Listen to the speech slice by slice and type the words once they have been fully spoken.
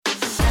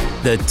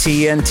The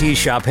TNT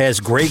Shop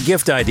has great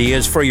gift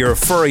ideas for your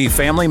furry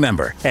family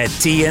member at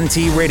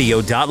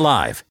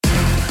tntradio.live.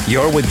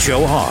 You're with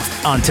Joe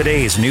Hoft on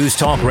today's News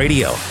Talk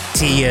Radio,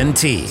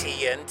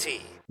 TNT.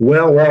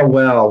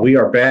 Well, we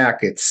are back.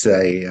 It's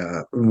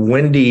a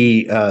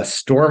windy,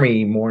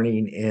 stormy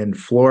morning in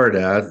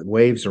Florida. The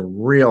waves are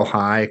real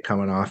high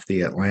coming off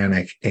the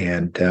Atlantic,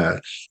 and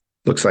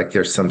looks like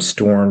there's some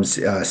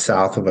storms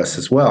south of us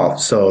as well.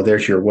 So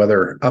there's your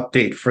weather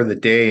update for the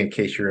day in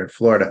case you're in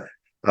Florida.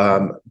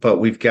 But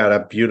we've got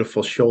a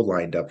beautiful show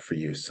lined up for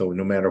you. So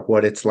no matter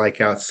what it's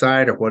like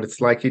outside or what it's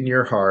like in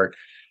your heart,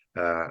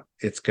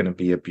 it's going to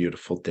be a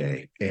beautiful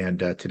day. And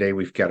today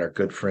we've got our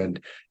good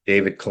friend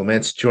David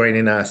Clements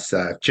joining us.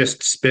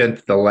 Just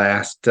spent the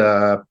last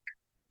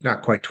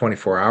not quite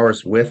 24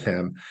 hours with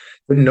him.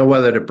 Didn't know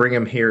whether to bring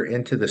him here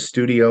into the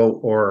studio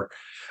or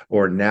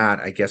not.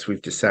 I guess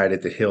we've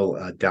decided that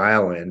he'll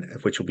dial in,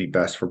 which will be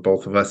best for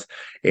both of us.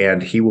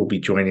 And he will be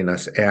joining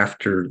us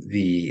after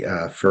the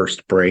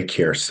first break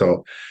here.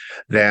 So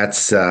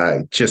that's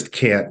just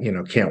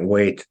can't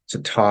wait to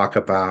talk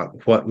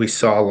about what we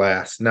saw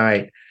last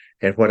night.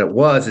 And what it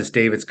was is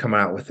David's come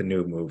out with a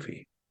new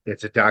movie.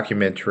 It's a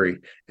documentary.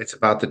 It's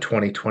about the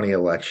 2020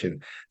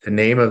 election. The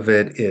name of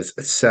it is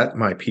Set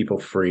My People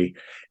Free.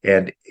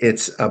 And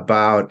it's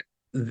about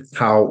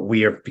how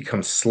we have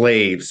become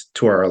slaves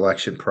to our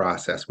election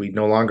process. We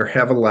no longer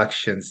have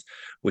elections.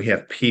 We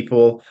have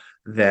people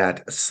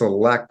that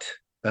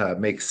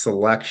make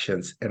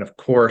selections. And of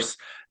course,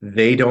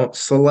 they don't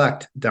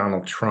select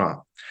Donald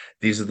Trump.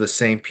 These are the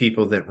same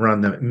people that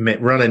run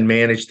and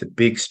manage the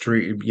big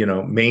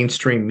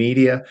mainstream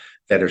media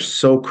that are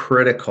so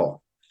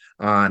critical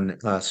on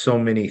so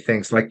many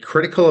things, like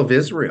critical of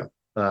Israel,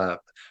 pro-war,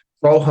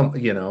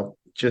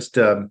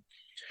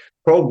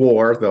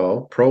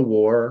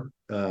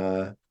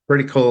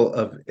 critical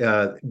of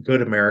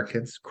good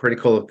Americans,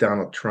 critical of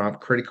Donald Trump,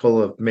 critical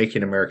of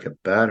making America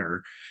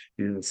better.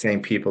 These are the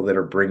same people that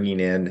are bringing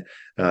in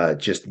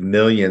just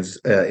millions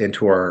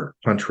into our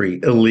country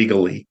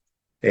illegally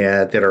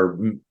and that are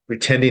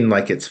pretending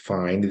like it's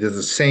fine. They're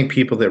the same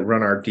people that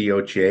run our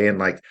DOJ, and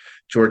like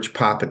George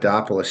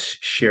Papadopoulos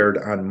shared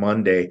on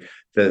Monday,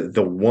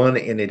 the one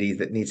entity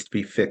that needs to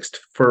be fixed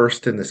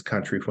first in this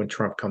country when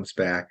Trump comes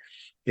back,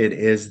 it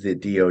is the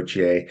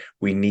DOJ.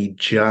 We need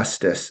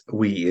justice.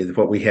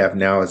 What we have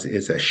now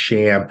is a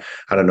sham.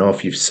 I don't know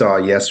if you saw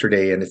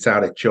yesterday, and it's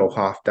out at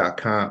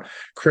joehoft.com.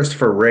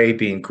 Christopher Wray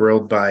being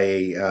grilled by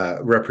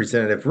a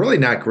representative, really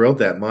not grilled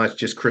that much,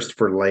 just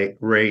Christopher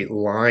Wray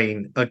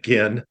lying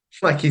again,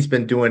 like he's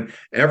been doing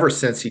ever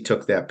since he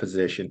took that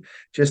position.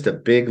 Just a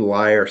big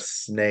liar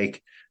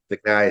snake. The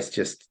guy is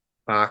just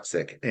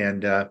toxic.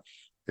 And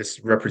this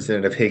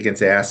Representative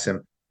Higgins asked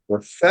him,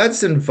 were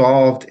feds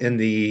involved in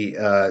the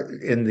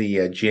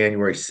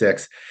January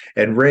 6th?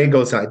 And Ray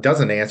goes on,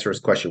 doesn't answer his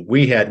question.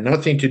 We had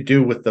nothing to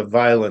do with the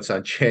violence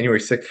on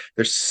January 6th.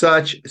 There's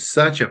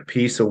such a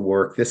piece of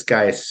work. This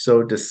guy is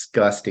so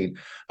disgusting.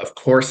 Of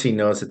course, he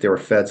knows that there were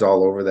feds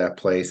all over that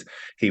place.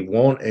 He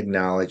won't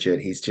acknowledge it.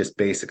 He's just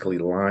basically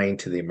lying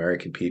to the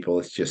American people.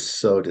 It's just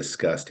so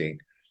disgusting.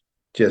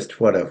 Just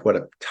what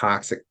a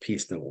toxic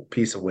piece of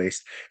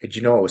waste. And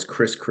it was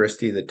Chris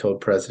Christie that told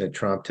President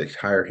Trump to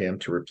hire him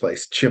to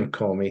replace Jim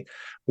Comey.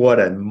 What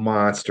a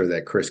monster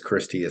that Chris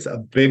Christie is. A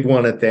big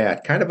one at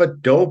that. Kind of a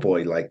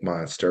doughboy-like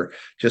monster,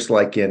 just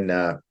like in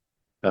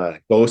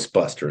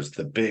Ghostbusters,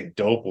 the big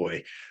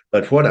doughboy.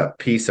 But what a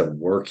piece of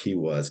work he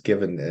was,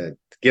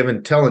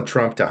 telling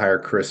Trump to hire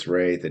Chris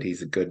Wray, that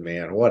he's a good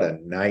man. What a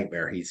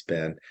nightmare he's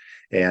been.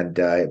 And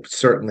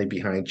certainly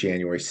behind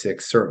January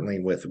 6th, certainly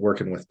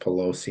working with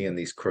Pelosi and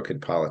these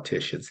crooked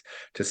politicians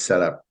to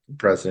set up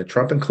President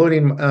Trump,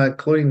 including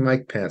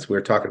Mike Pence. We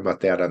were talking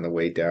about that on the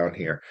way down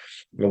here.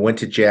 We went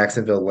to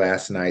Jacksonville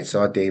last night,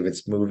 saw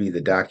David's movie,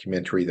 the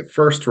documentary, the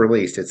first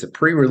release. It's a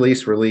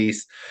pre-release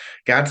release.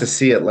 Got to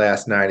see it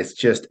last night. It's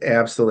just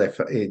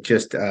absolutely,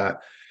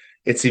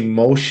 it's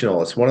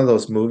emotional. It's one of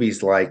those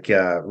movies like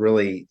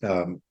really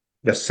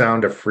The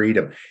Sound of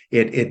Freedom.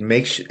 It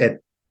makes at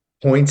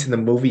points in the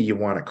movie you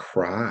want to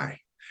cry.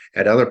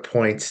 At other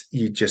points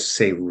you just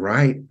say,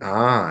 right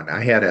on.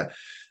 I had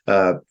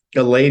a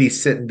lady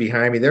sitting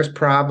behind me. There's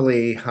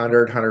probably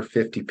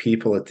 150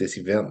 people at this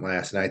event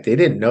last night. They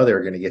didn't know they were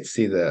going to get to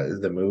see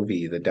the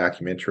movie, the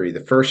documentary,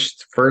 the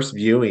first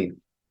viewing.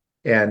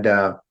 And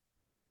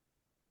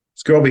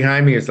this girl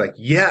behind me was like,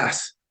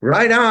 yes,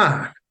 right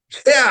on.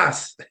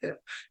 Yes.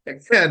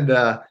 And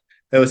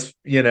it was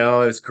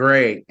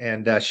great.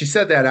 And she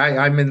said that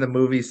I'm in the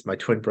movies. My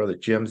twin brother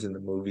Jim's in the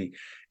movie.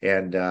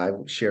 And I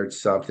shared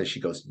something. She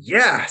goes,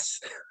 yes.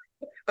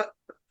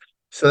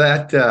 So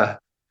that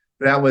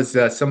was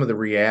some of the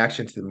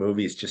reaction to the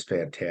movie is just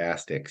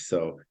fantastic.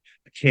 So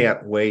I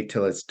can't wait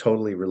till it's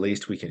totally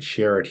released. We can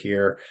share it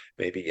here,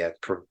 maybe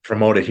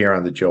promote it here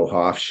on the Joe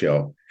Hoft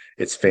Show.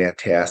 It's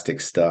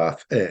fantastic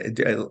stuff,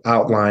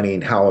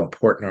 outlining how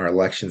important our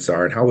elections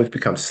are and how we've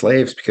become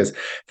slaves, because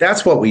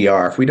that's what we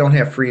are. If we don't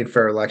have free and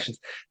fair elections,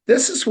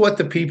 this is what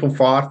the people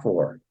fought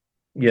for,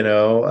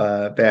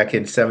 back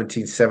in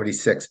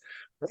 1776.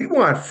 We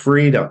want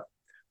freedom.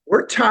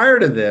 we're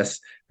tired of this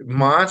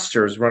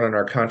monsters running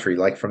our country,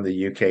 like from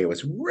the UK. It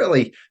was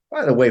really,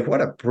 by the way,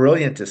 what a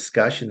brilliant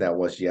discussion that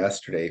was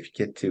yesterday. If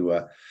you get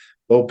to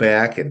go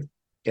back and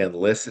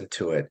listen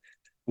to it,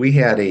 we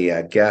had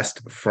a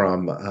guest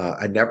from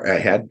I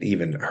hadn't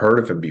even heard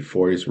of him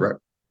before.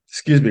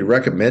 Excuse me,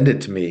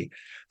 recommended to me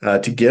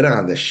to get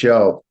on the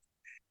show.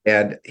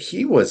 And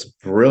he was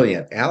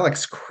brilliant,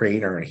 Alex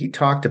Craner, and he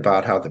talked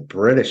about how the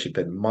British had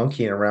been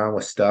monkeying around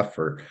with stuff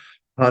for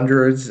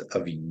hundreds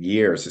of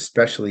years,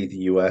 especially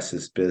the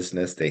US's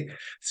business. They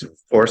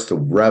forced the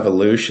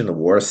Revolution, the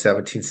War of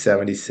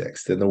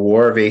 1776, then the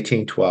War of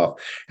 1812.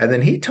 And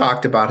then he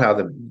talked about how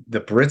the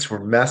Brits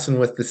were messing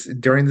with this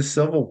during the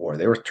Civil War.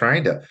 They were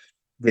trying to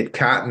get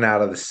cotton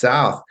out of the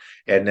South,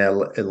 and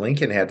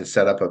Lincoln had to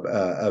set up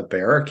a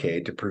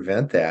barricade to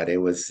prevent that. It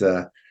was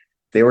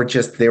they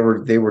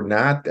were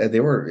not they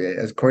were,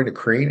 as according to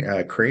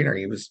Craner,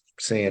 he was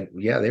saying,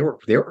 yeah, they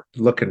were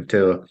looking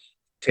to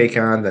take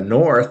on the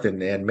North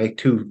and make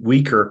two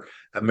weaker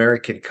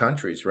American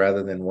countries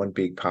rather than one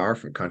big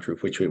powerful country,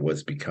 which it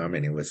was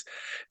becoming. It was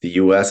the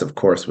U.S., of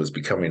course, was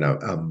becoming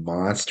a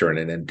monster and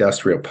an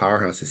industrial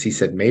powerhouse. As he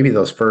said, maybe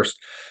those first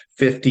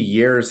 50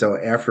 years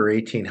after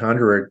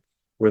 1800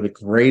 were the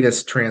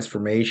greatest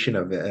transformation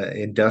of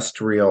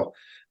industrial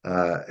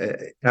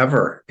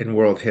ever in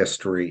world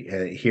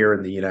history here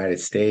in the United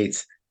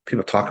States.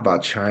 People talk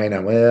about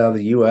China. Well,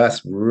 the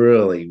U.S.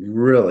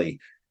 really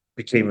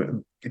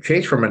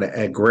changed from an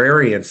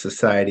agrarian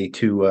society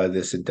to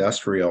this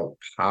industrial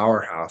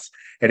powerhouse.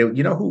 And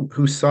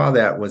who saw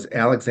that was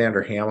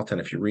Alexander Hamilton.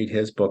 If you read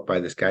his book by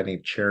this guy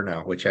named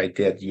Chernow, which I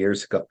did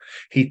years ago,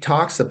 he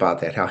talks about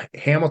that, how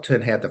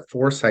Hamilton had the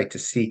foresight to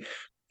see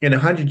in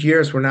 100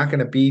 years, we're not going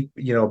to be,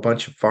 a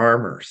bunch of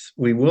farmers.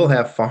 We will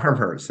have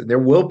farmers, and there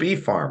will be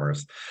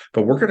farmers,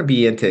 but we're going to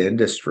be into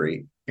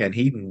industry. And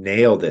he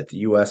nailed it. The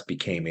U.S.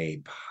 became a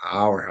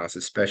powerhouse,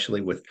 especially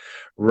with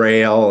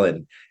rail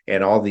and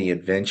all the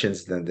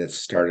inventions then that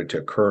started to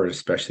occur,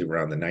 especially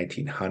around the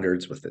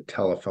 1900s with the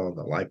telephone,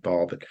 the light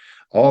bulb, and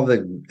all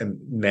the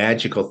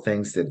magical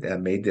things that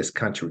made this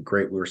country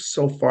great. We were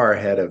so far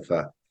ahead of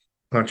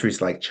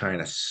countries like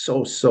China,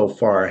 so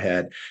far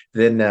ahead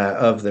than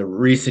of the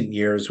recent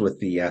years with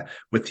the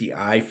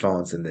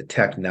iPhones and the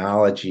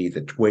technology,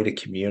 the way to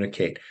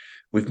communicate.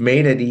 We've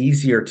made it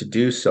easier to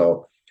do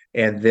so,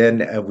 and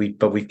then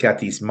we've got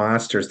these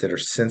monsters that are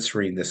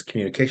censoring this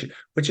communication,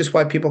 which is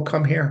why people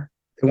come here.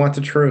 They want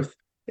the truth,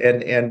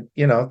 and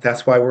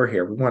that's why we're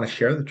here. We want to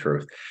share the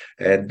truth,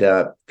 and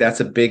that's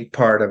a big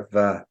part of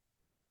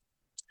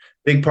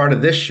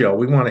this show.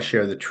 We want to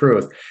share the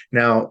truth.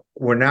 Now,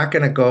 we're not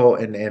going to go,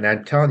 and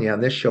I'm telling you on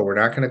this show, we're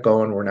not going to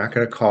go and we're not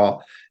going to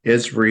call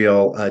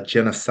Israel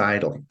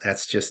genocidal.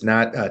 That's just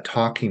not a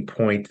talking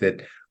point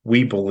that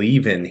we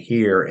believe in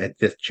here at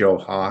this Joe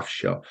Hoft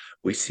Show.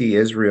 We see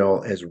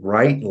Israel as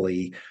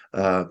rightly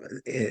a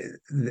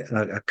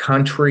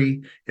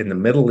country in the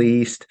Middle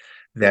East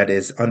that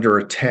is under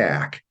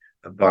attack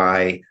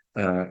by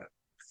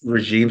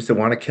regimes that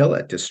want to kill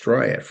it,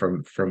 destroy it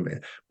from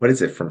what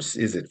is it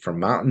from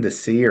mountain to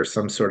sea, or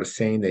some sort of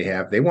saying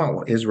they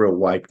want Israel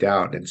wiped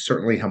out. And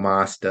certainly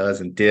Hamas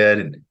does and did,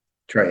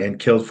 and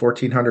killed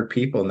 1,400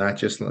 people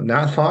not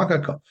long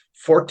ago.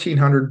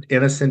 1,400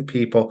 innocent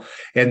people,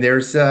 and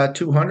there's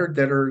 200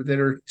 that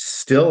are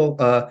still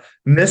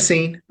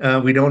missing.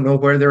 We don't know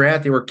where they're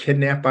at. They were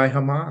kidnapped by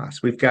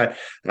Hamas. We've got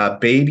a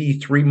baby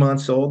 3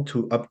 months old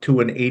to up to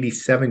an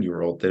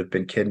 87-year-old that have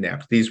been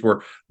kidnapped. These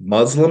were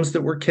Muslims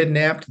that were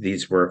kidnapped.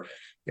 These were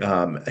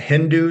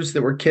Hindus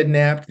that were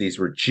kidnapped. These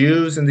were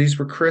Jews, and these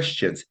were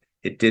Christians.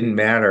 It didn't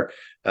matter.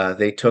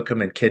 They took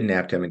them and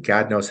kidnapped them, and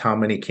God knows how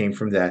many came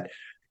from that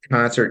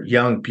concert.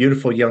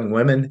 Beautiful young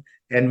women,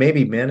 and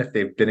maybe men, if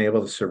they've been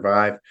able to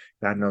survive.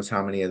 God knows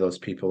how many of those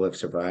people have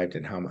survived,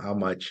 and how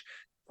much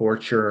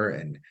torture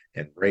and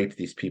rape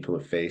these people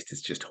have faced.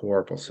 It's just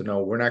horrible. So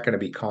no, we're not going to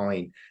be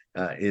calling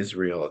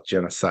Israel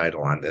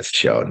genocidal on this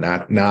show.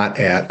 Not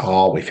at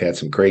all. We've had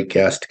some great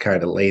guests to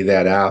kind of lay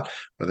that out,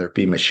 whether it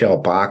be Michelle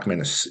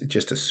Bachmann,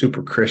 just a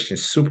super Christian,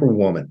 super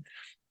woman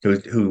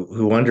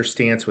who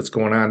understands what's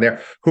going on there,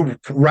 who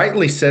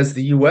rightly says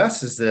the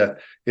U.S. is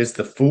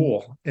the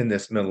fool in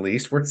this Middle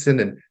East. We're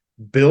sending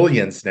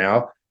billions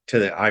now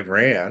to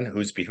Iran,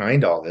 who's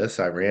behind all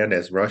this. Iran,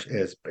 as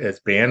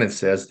Bannon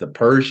says, the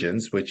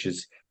Persians, which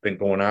has been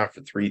going on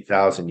for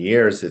 3,000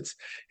 years. It's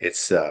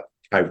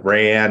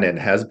Iran and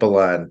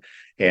Hezbollah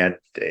and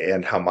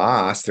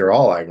Hamas. They're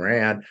all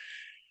Iran,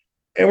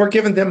 and we're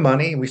giving them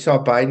money. We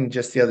saw Biden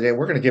just the other day.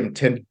 We're going to give him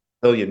 10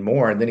 billion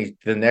more, and then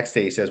the next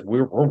day he says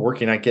we're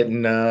working on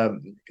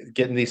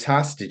getting these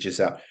hostages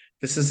out.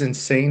 This is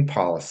insane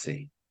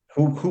policy.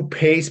 Who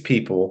pays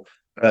people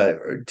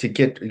to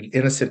get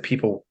innocent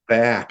people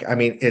back? I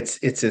mean, it's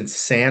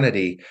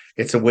insanity.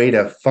 It's a way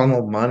to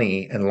funnel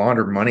money and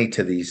launder money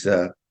to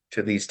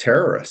these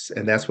terrorists,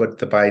 and that's what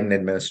the Biden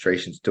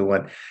administration's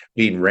doing,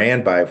 being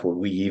ran by, what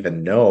we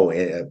even know,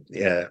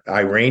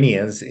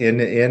 Iranians in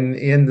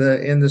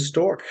the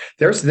store.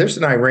 There's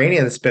an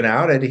Iranian that's been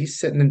outed. He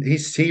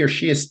or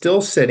she is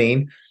still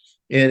sitting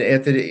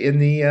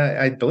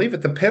I believe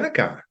at the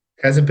Pentagon.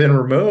 Hasn't been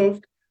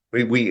removed.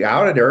 We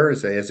outed her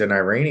as an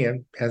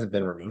Iranian. Hasn't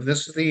been removed.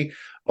 This is the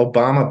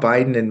Obama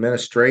Biden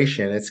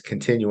administration. It's a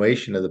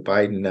continuation of the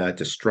Biden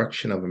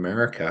destruction of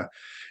America,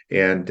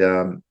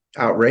 and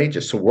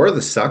outrageous. So we're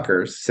the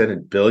suckers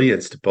sending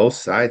billions to both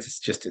sides. It's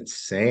just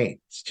insane.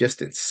 It's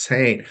just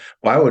insane.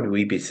 Why would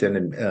we be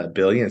sending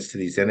billions to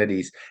these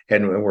entities?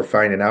 And we're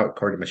finding out,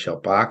 according to Michelle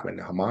Bachmann,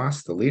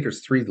 Hamas, the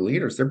leaders, three of the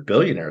leaders, they're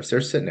billionaires.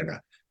 They're sitting in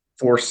a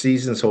Four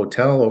Seasons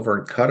hotel over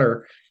in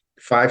Qatar,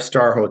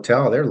 5-star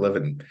hotel. They're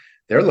living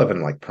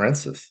like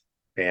princes.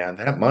 And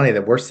that money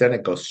that we're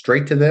sending goes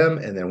straight to them,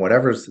 and then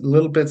whatever's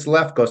little bits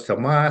left goes to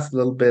Hamas. A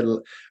little bit,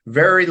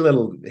 very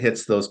little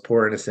hits those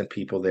poor innocent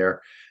people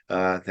there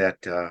that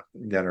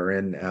are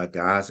in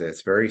Gaza.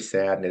 It's very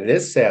sad, and it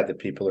is sad that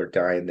people are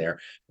dying there.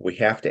 We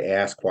have to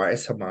ask, why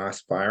is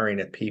Hamas firing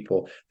at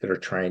people that are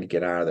trying to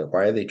get out of there?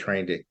 Why are they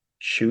trying to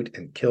shoot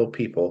and kill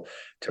people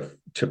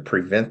to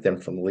prevent them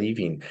from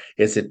leaving?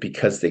 Is it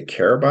because they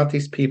care about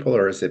these people,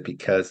 or is it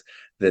because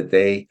that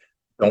they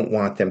don't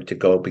want them to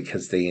go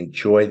because they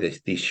enjoy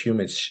these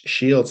human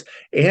shields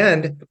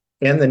and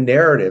the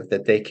narrative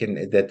that they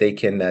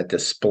can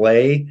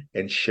display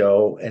and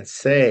show and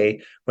say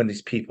when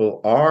these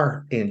people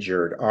are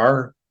injured,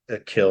 are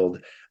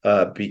killed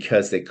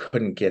because they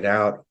couldn't get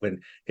out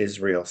when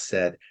Israel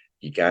said,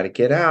 you got to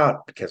get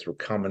out because we're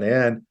coming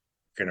in.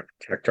 We're going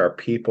to protect our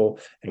people,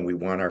 and we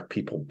want our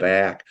people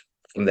back.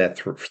 From that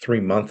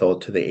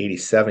 3-month-old to the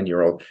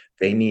 87-year-old,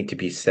 they need to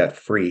be set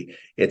free.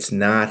 It's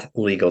not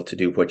legal to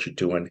do what you're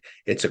doing.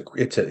 It's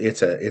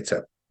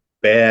a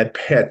bad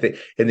thing.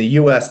 In the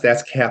U.S.,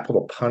 that's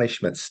capital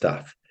punishment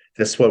stuff.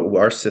 This is what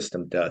our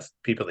system does.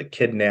 People that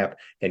kidnap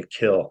and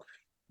kill,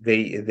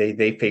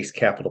 they face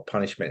capital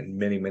punishment in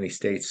many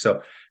states.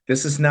 So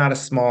this is not a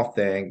small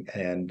thing.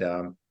 And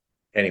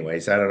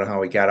anyways, I don't know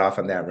how we got off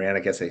on that rant. I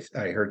guess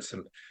I heard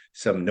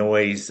some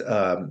noise,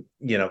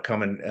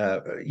 coming,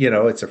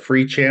 it's a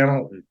free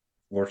channel.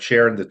 We're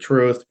sharing the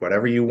truth,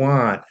 whatever you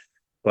want,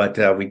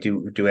 but we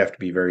do have to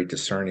be very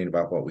discerning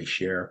about what we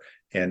share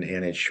and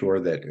ensure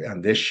that on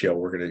this show,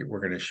 we're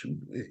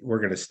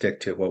going to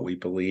stick to what we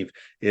believe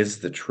is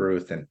the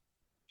truth. And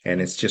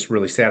it's just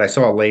really sad. I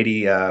saw a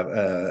lady,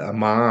 a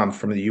mom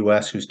from the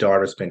U.S. whose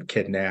daughter's been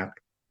kidnapped,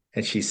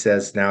 and she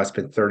says now it's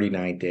been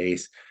 39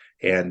 days.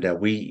 And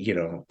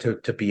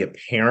to be a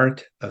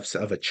parent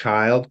of a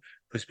child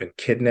who's been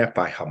kidnapped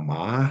by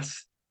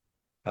Hamas,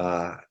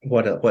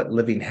 what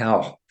living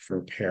hell for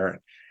a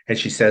parent. And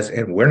she says,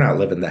 and we're not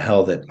living the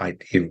hell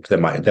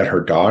that her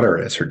daughter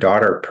is. Her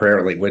daughter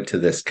apparently went to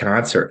this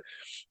concert,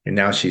 and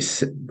now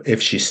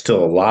if she's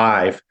still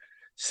alive,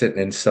 sitting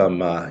in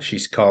some she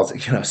calls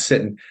it,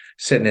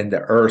 sitting in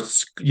the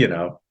earth's,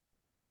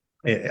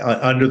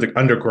 under the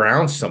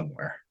underground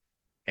somewhere,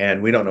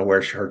 and we don't know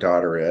where her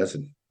daughter is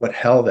and what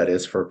hell that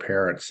is for a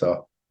parent.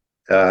 So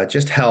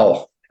just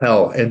hell.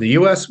 And the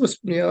U.S. was,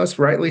 it's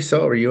rightly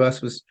so. Or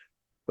U.S. was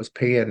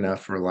paying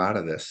for a lot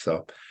of this.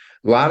 So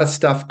a lot of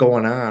stuff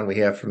going on. We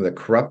have from the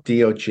corrupt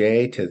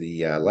DOJ to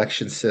the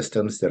election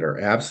systems that are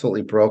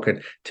absolutely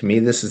broken. To me,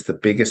 this is the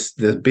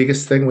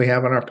biggest thing we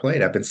have on our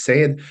plate. I've been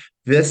saying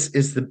this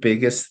is the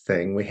biggest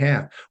thing we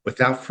have.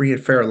 Without free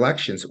and fair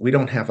elections, we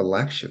don't have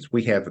elections.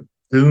 We have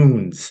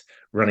goons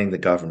running the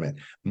government,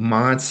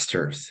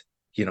 monsters,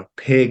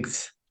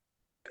 pigs,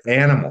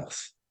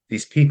 animals.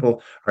 These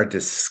people are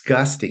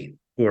disgusting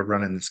who are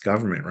running this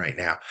government right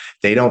now.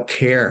 They don't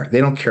care. They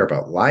don't care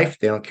about life.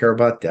 They don't care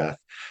about death.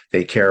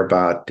 They care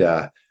about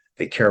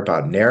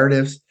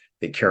narratives.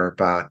 They care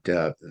about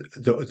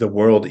the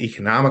World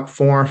Economic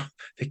Forum.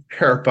 They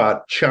care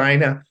about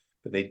China,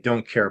 but they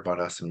don't care about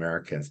us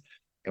Americans.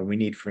 And we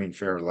need free and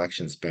fair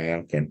elections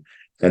back. And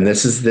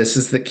this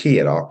is the key.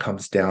 It all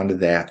comes down to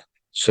that,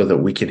 so that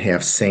we can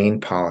have sane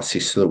policy,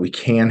 so that we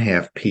can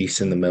have peace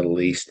in the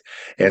Middle East,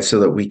 and so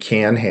that we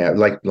can have,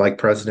 like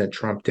President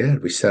Trump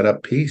did, we set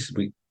up peace.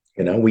 We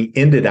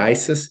ended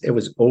ISIS. It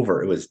was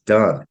over. It was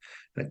done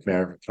in a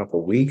matter of a couple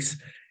of weeks,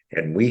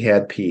 and we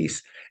had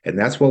peace. And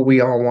that's what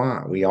we all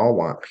want. We all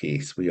want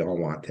peace. We all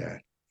want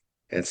that.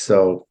 And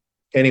so,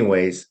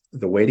 anyways,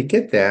 the way to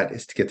get that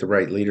is to get the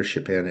right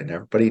leadership in, and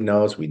everybody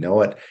knows, we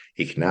know it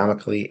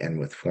economically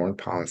and with foreign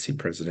policy.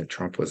 President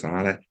Trump was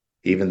on it.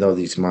 Even though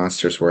these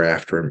monsters were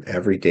after him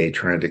every day,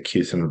 trying to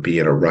accuse him of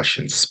being a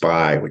Russian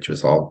spy, which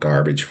was all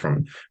garbage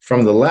from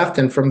the left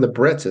and from the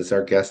Brits, as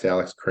our guest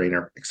Alex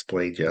Craner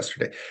explained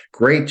yesterday.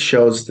 Great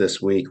shows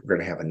this week. We're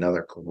going to have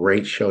another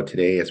great show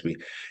today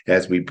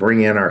as we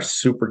bring in our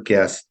super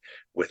guest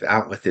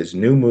with his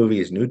new movie,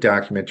 his new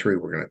documentary.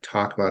 We're going to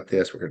talk about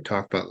this. We're going to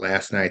talk about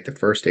last night, the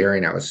first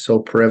airing. I was so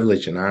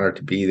privileged and honored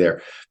to be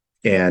there.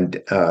 And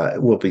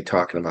we'll be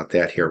talking about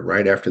that here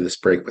right after this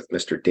break with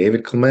Mr.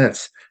 David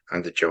Clements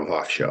on the Joe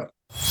Hoft Show.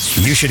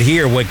 You should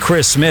hear what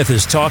Chris Smith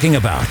is talking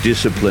about.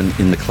 Discipline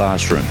in the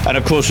classroom. And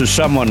of course, as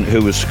someone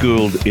who was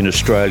schooled in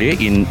Australia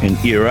in an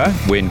era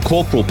when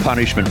corporal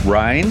punishment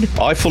reigned,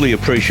 I fully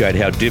appreciate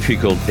how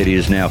difficult it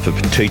is now for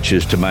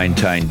teachers to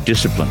maintain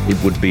discipline.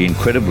 It would be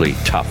incredibly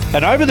tough.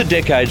 And over the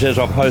decades, as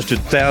I've hosted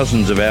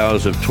thousands of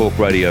hours of talk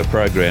radio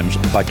programs,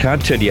 I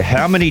can't tell you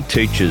how many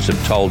teachers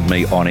have told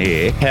me on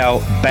air how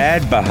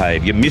bad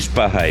behaviour,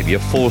 misbehaviour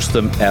forced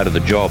them out of the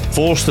job,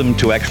 forced them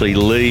to actually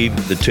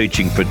leave the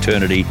teaching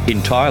fraternity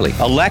entirely.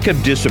 A lack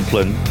of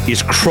discipline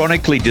is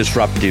chronically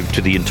disruptive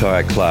to the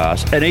entire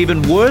class, and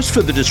even worse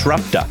for the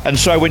disruptor. And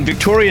so when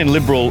Victorian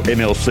Liberal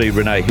MLC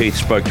Renee Heath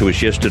spoke to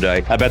us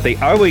yesterday about the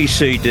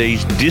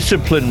OECD's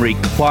Disciplinary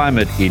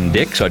Climate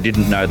Index, I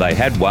didn't know they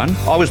had one,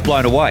 I was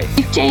blown away.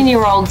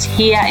 15-year-olds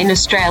here in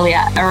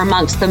Australia are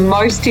amongst the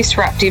most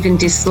disruptive and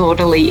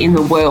disorderly in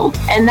the world.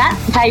 And that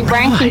they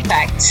rank, in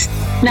fact,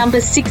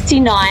 number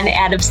 69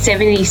 out of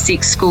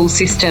 76 school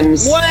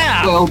systems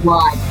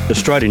worldwide.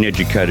 Australian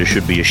educators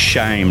should be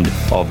ashamed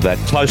of that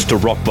close to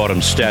rock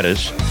bottom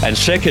status. And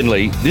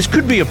secondly, this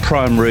could be a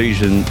prime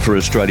reason for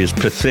Australia's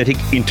pathetic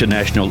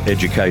international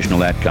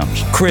educational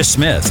outcomes. Chris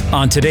Smith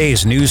on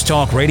today's News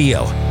Talk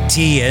Radio,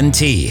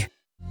 TNT.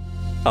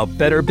 A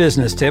better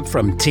business tip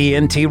from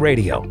TNT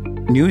Radio.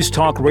 News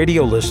Talk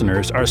Radio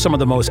listeners are some of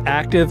the most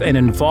active and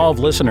involved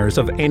listeners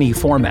of any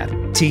format.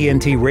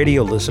 TNT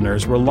Radio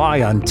listeners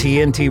rely on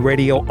TNT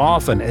Radio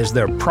often as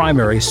their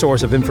primary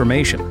source of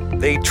information.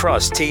 They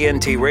trust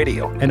TNT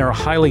Radio and are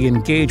highly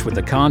engaged with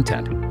the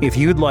content. If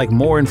you'd like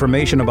more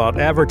information about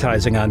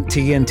advertising on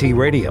TNT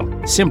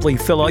Radio, simply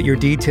fill out your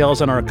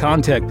details on our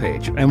contact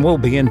page and we'll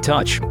be in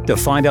touch. To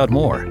find out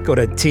more, go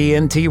to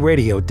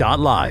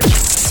tntradio.live.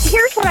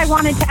 Here's what I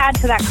wanted to add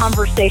to that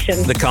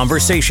conversation. The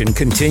conversation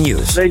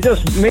continues. They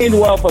just mean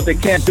well, but they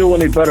can't do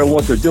any better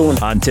what they're doing.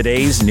 On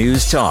today's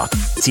News Talk,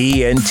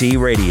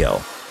 TNT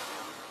Radio.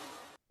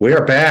 We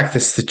are back.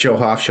 This is the Joe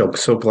Hoft Show.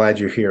 So glad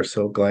you're here.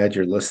 So glad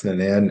you're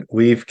listening in.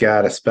 We've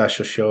got a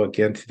special show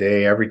again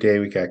today. Every day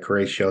we got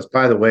great shows.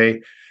 By the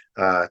way,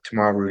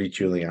 tomorrow Rudy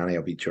Giuliani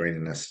will be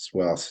joining us as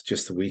well. So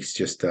just the week's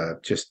just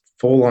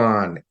full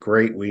on.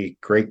 Great week,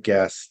 great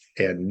guests,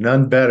 and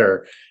none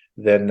better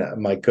than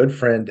my good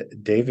friend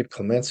David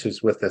Clements,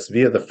 who's with us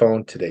via the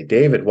phone today.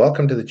 David,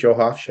 welcome to the Joe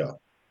Hoft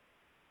Show.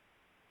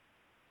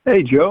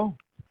 Hey, Joe.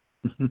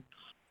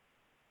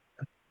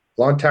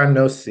 Long time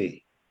no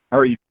see. How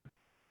are you?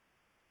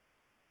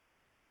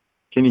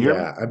 Can you hear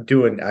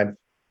me?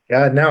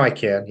 Yeah, now I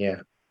can,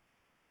 yeah.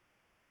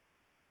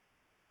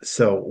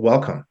 So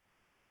welcome.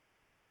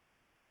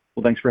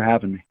 Well, thanks for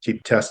having me.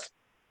 Keep testing.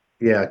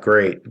 Yeah,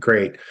 great.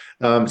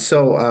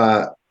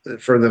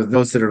 For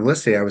those that are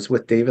listening, I was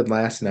with David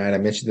last night. I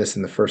mentioned this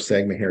in the first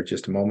segment here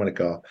just a moment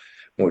ago.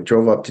 When we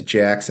drove up to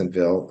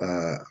Jacksonville,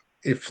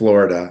 in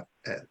Florida,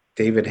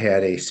 David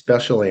had a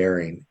special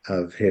airing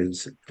of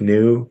his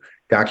new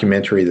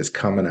documentary that's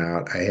coming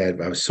out. I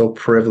was so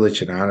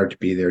privileged and honored to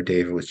be there,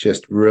 David.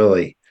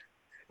 It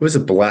was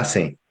a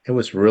blessing. It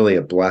was really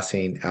a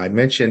blessing. I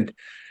mentioned,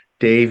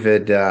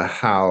 David,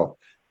 how,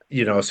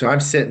 so I'm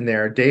sitting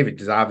there. David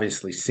has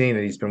obviously seen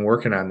it. He's been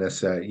working on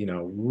this,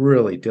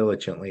 really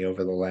diligently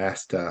over the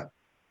last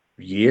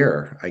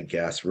year, I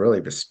guess,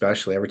 really, but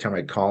especially every time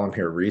I call him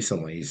here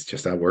recently, he's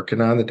just working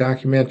on the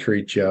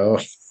documentary, Joe.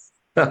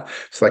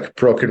 It's like a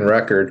broken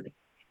record.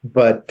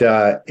 But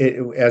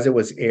as it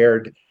was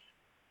aired,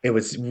 it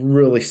was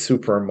really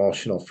super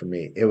emotional for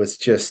me. It was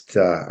just,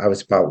 I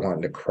was about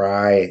wanting to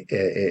cry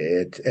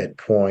at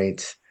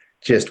points,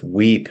 just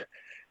weep.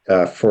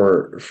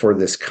 For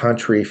this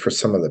country, for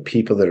some of the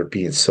people that are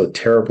being so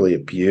terribly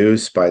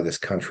abused by this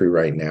country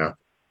right now,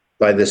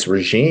 by this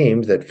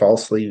regime that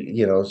falsely,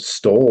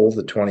 stole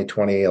the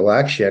 2020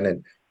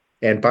 election.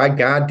 And by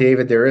God,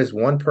 David, there is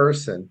one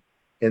person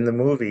in the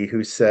movie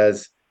who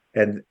says,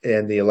 and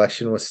the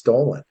election was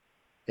stolen.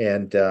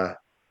 And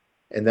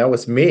that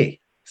was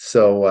me.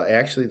 So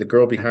actually, the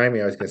girl behind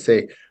me, I was going to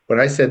say, when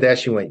I said that,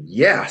 she went,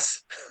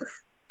 yes.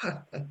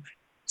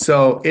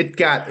 So it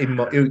got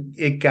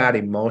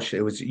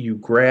emotional. You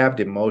grabbed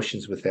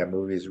emotions with that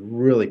movie. It's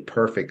really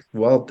perfect.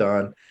 Well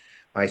done.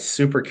 My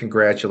super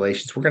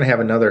congratulations. We're going to have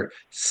another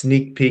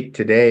sneak peek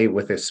today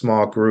with a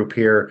small group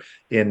here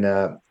in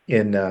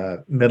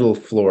middle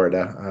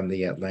Florida on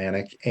the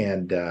Atlantic,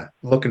 and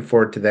looking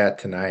forward to that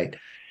tonight.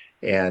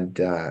 And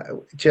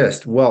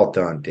just well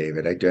done,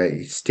 David.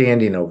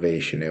 Standing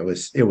ovation. It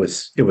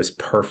was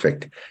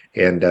perfect,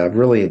 and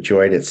really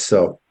enjoyed it.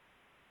 So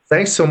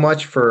thanks so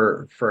much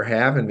for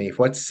having me.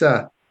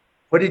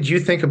 What did you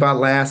think about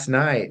last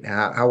night?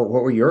 What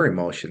were your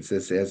emotions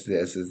as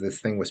this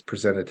thing was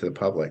presented to the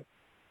public?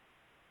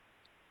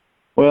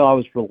 Well, I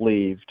was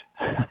relieved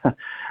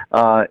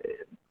that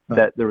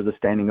there was a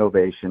standing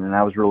ovation, and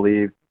I was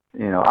relieved.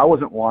 I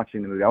wasn't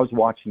watching the movie. I was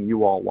watching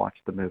you all watch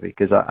the movie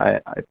because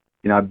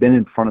I've been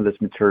in front of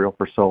this material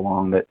for so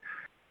long that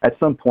at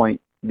some point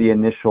the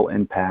initial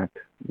impact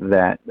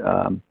that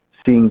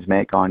scenes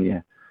make on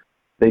you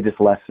they just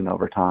lessen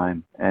over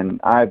time. And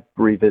I've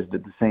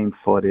revisited the same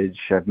footage.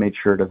 I've made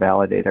sure to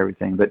validate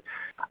everything, but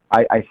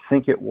I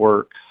think it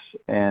works.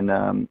 And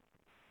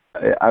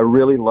I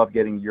really love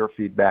getting your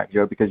feedback,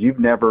 Joe, because you've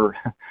never,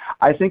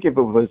 I think if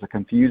it was a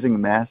confusing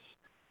mess,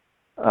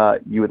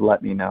 you would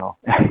let me know.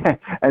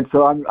 And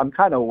so I'm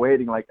kind of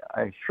waiting, like,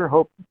 I sure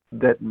hope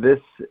that this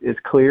is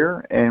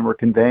clear and we're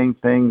conveying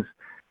things.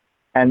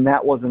 And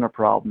that wasn't a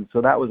problem.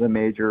 So that was a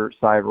major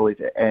sigh of relief.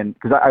 And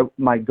because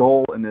my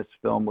goal in this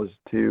film was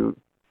to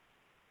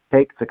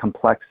take the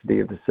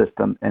complexity of the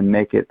system and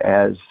make it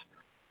as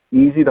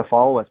easy to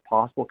follow as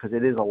possible, because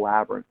it is a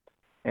labyrinth.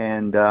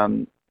 And,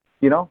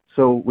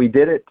 so we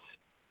did it.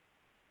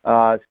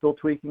 Still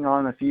tweaking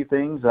on a few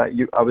things. I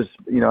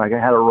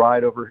had a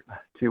ride over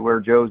to where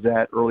Joe's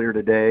at earlier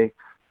today,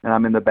 and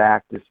I'm in the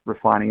back just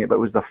refining it. But it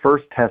was the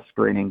first test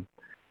screening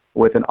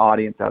with an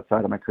audience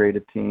outside of my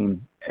creative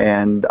team,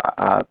 and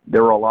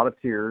there were a lot of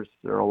tears.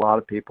 There were a lot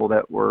of people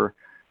that were,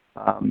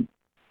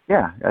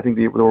 I think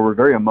they were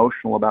very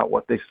emotional about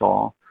what they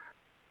saw,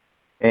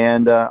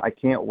 and I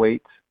can't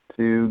wait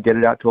to get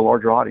it out to a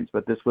larger audience.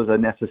 But this was a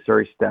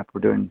necessary step.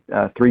 We're doing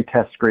 3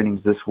 test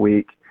screenings this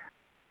week,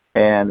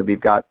 and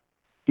we've got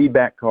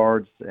feedback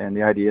cards, and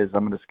the idea is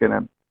I'm just going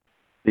to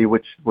see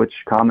which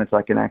comments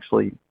I can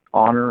actually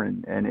honor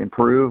and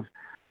improve.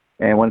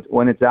 And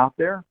when it's out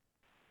there,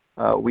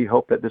 we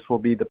hope that this will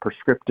be the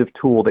prescriptive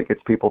tool that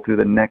gets people through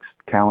the next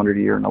calendar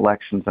year and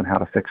elections and how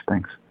to fix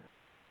things.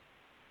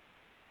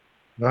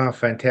 Wow,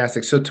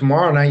 fantastic. So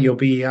tomorrow night you'll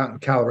be out in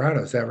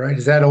Colorado, is that right?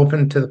 Is that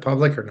open to the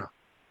public or not?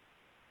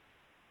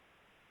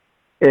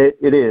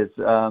 It is.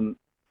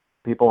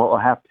 People will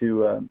have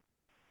to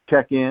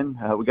check in.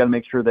 We got to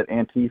make sure that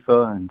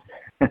Antifa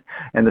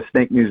and the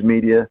Snake News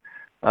media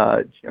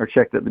are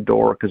checked at the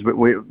door, because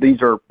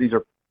these are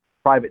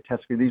private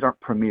test screens. These aren't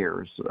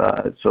premieres.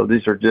 So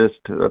these are just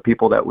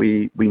people that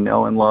we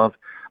know and love.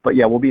 But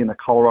yeah, we'll be in the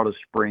Colorado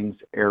Springs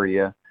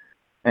area,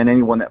 and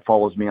anyone that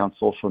follows me on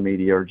social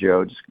media or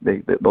Joe,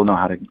 they'll know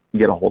how to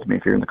get a hold of me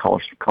if you're in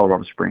the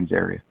Colorado Springs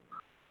area.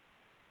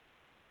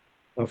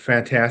 Oh,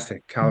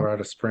 fantastic.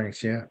 Colorado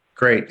Springs. Yeah.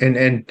 Great.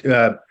 And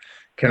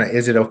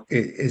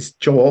is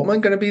Joe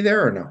Altman going to be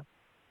there or no?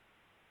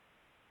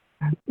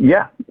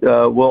 Yeah.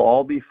 We'll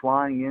all be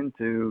flying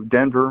into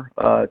Denver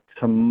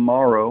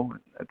tomorrow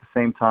at the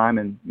same time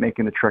and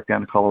making the trek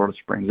down to Colorado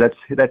Springs.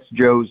 That's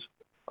Joe's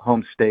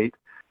home state.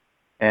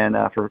 And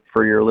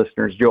for your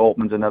listeners, Joe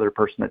Altman's another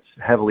person that's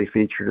heavily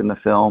featured in the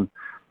film,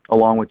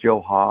 along with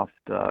Joe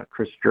Hoft,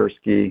 Chris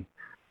Jersky,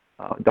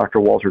 Dr.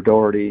 Walter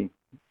Doherty,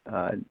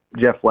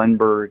 Jeff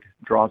Lenberg,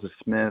 Draza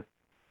Smith.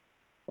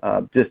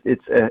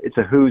 It's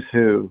a who's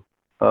who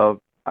of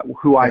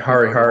who I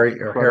Harry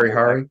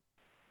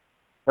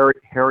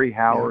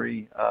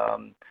Howery,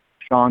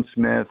 Sean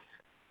Smith,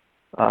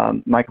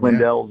 Mike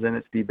Lindell's in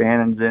it, Steve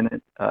Bannon's in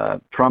it,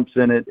 Trump's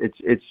in it.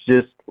 It's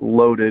just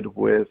loaded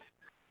with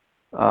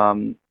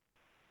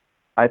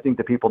I think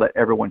the people that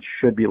everyone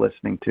should be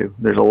listening to.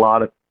 There's a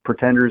lot of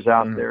pretenders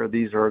out there.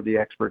 These are the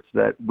experts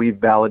that we've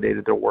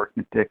validated their work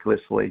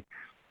meticulously.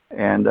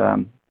 And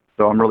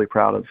so I'm really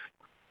proud of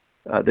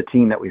the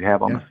team that we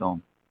have on the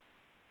film.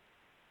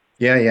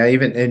 Yeah,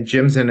 and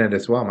Jim's in it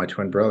as well, my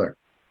twin brother.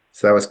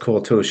 So that was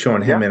cool too,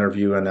 showing him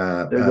interviewing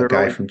a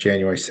guy from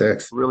January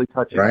 6th. Really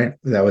touching. Right?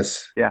 That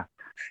was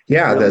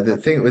really the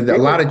thing with a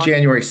lot of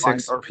January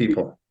 6th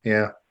people.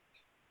 Yeah,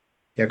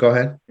 go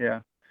ahead.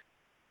 Yeah.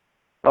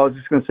 I was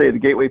just going to say the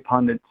Gateway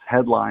Pundit's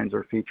headlines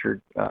are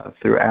featured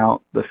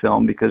throughout the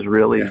film, because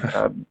really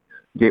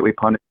Gateway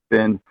Pundit's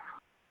been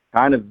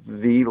kind of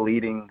the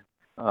leading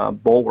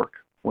bulwark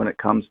when it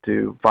comes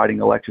to fighting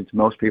elections.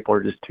 Most people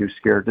are just too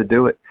scared to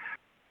do it.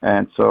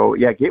 And so,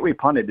 Gateway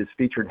Pundit is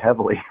featured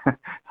heavily.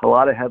 A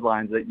lot of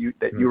headlines that you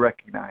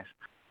recognize.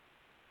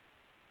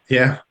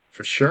 Yeah,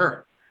 for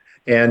sure.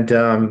 And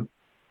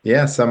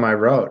some I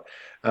wrote.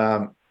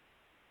 And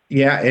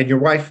your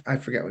wife, I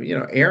forget,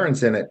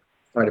 Erin's in it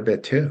quite a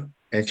bit too.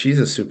 And she's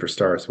a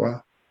superstar as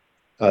well.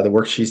 The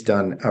work she's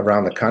done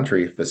around the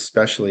country,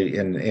 especially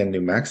in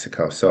New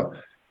Mexico. So,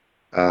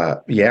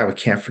 we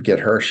can't forget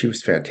her. She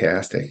was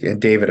fantastic. And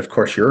David, of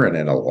course, you're in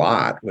it a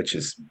lot, which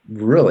is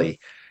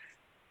really,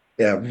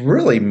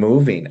 really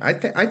moving.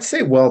 I'd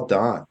say well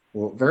done.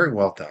 Well, very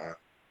well done.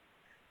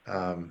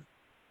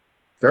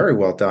 Very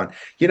well done.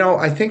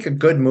 I think a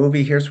good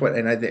movie, here's what,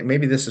 and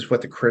maybe this is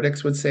what the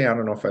critics would say. I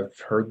don't know if I've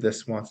heard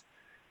this once,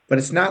 but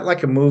it's not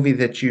like a movie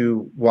that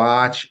you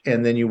watch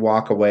and then you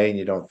walk away and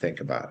you don't think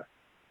about it.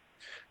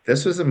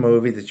 This was a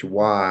movie that you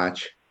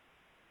watch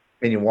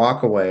and you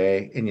walk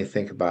away and you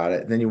think about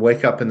it. And then you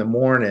wake up in the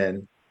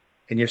morning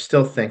and you're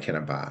still thinking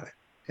about it.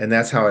 And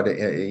that's how it,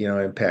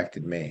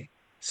 impacted me.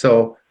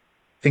 So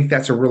I think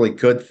that's a really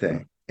good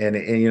thing. And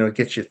it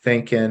gets you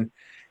thinking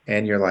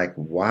and you're like,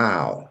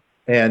 wow.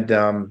 And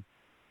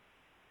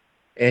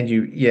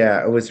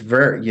it was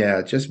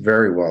just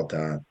very well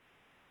done.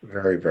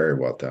 Very, very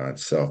well done.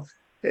 So,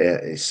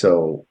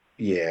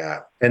 yeah.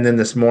 And then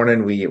this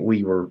morning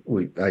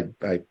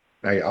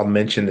I'll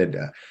mention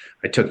that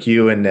I took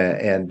you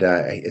and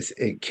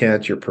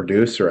Kent, your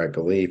producer, I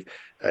believe,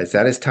 Is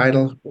that his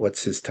title?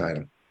 What's his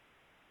title?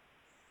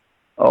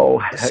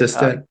 Oh,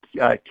 Assistant?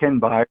 Ken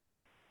Byer.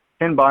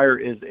 Ken Byer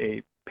is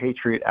a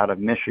Patriot out of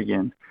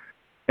Michigan.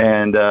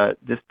 And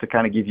just to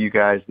kind of give you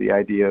guys the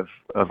idea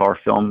of our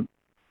film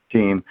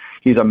team,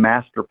 he's a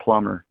master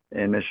plumber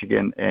in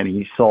Michigan, and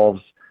he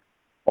solves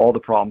all the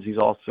problems. He's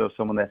also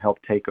someone that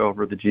helped take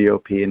over the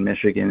GOP in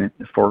Michigan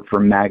for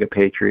MAGA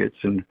patriots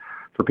and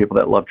for people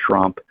that love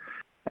Trump.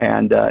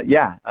 And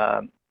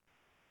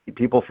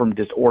people from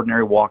just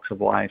ordinary walks of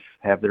life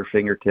have their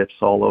fingertips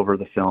all over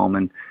the film.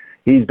 And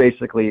he's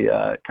basically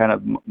kind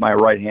of my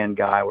right-hand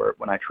guy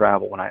when I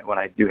travel, when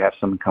I do have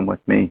someone come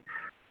with me.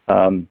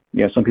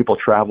 Some people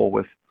travel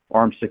with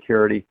armed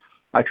security.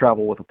 I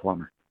travel with a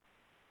plumber.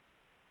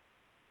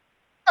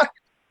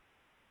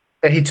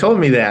 And he told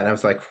me that, and I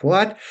was like,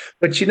 "What?"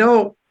 But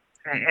and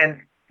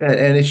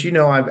as you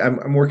know,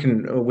 I'm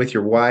working with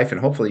your wife, and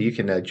hopefully you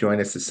can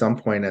join us at some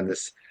point on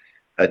this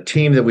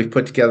team that we've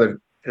put together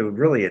to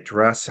really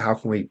address how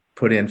can we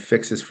put in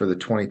fixes for the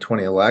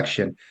 2020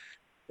 election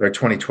or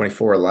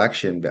 2024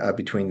 election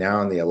between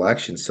now and the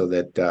election, so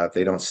that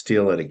they don't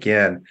steal it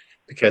again.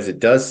 Because it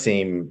does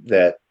seem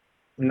that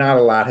not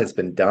a lot has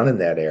been done in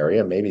that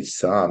area. Maybe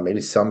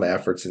some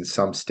efforts in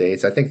some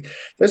states. I think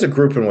there's a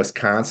group in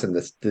Wisconsin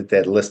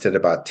that listed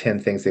about 10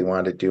 things they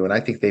wanted to do, and I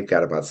think they've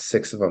got about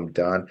 6 of them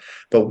done.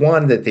 But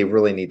one that they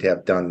really need to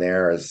have done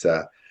there is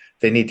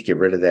they need to get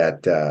rid of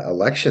that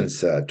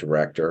elections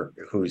director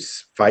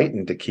who's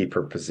fighting to keep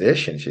her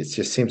position. It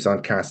just seems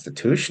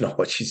unconstitutional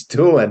what she's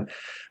doing,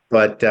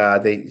 but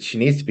she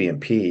needs to be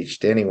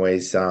impeached.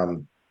 Anyways,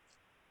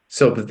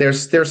 so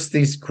there's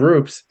these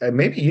groups, and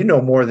maybe you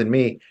know more than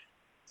me.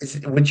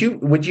 Would you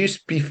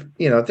be,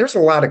 there's a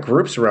lot of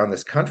groups around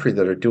this country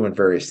that are doing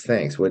various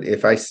things.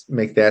 If I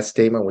make that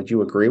statement, would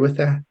you agree with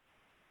that?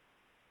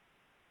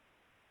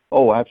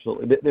 Oh,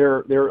 absolutely.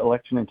 There are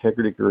election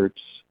integrity groups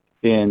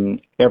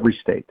in every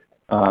state.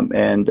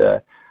 And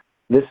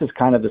this is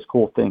kind of this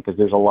cool thing, because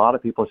there's a lot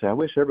of people who say, I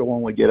wish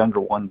everyone would get under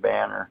one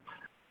banner.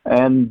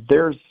 And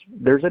there's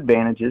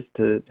advantages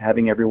to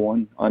having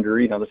everyone under,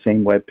 the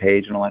same web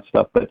page and all that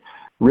stuff. But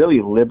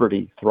really,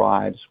 liberty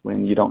thrives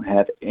when you don't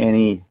have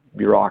any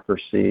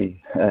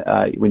bureaucracy,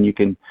 when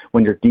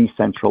you're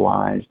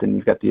decentralized and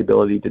you've got the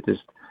ability to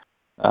just,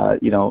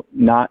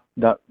 not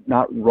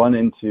run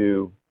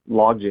into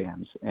log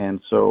jams. And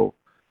so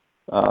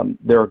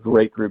there are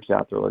great groups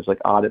out there. There's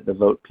like Audit the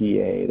Vote PA.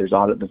 There's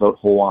Audit the Vote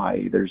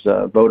Hawaii. There's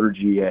Voter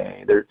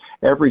GA.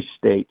 Every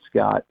state's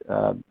got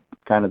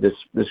kind of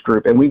this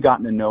group, and we've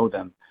gotten to know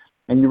them.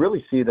 And you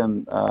really see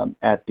them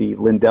at the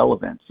Lindell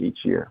events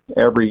each year.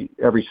 Every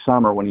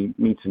summer when he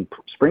meets in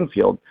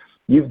Springfield,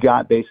 you've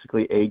got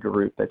basically a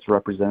group that's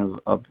representative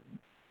of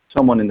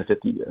someone in the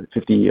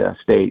 50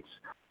 states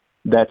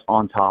that's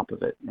on top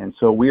of it. And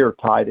so we are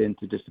tied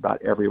into just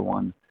about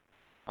everyone.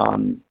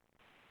 So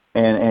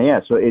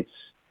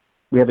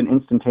we have an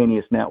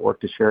instantaneous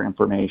network to share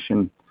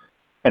information.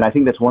 And I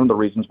think that's one of the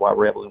reasons why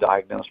we're able to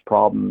diagnose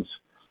problems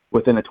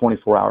within a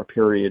 24-hour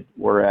period,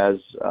 whereas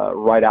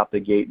right out the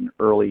gate in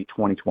early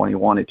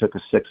 2021, it took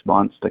us 6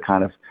 months to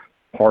kind of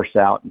parse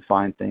out and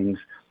find things.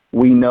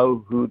 We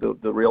know who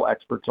the real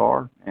experts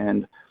are,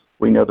 and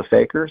we know the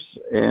fakers,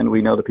 and we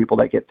know the people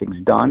that get things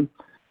done.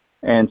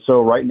 And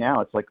so right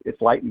now,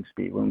 it's lightning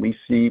speed. When we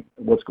see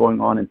what's going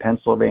on in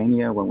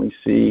Pennsylvania, when we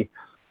see,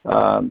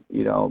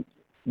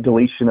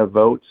 deletion of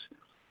votes,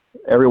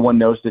 everyone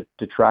knows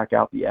to track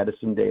out the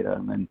Edison data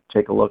and then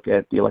take a look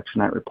at the election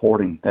night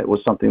reporting. That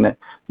was something that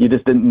you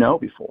just didn't know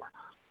before.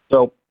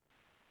 So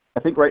I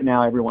think right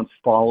now everyone's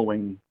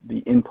following the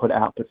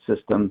input-output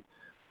system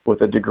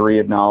with a degree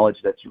of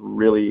knowledge that's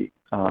really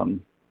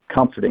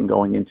comforting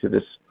going into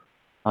this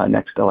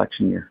next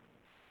election year.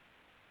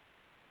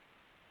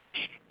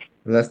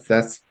 That's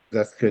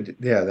good.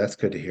 Yeah, that's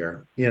good to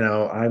hear.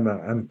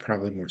 I'm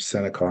probably more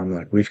cynical. I'm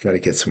like, we've got to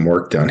get some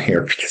work done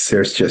here, because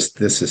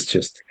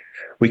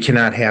we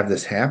cannot have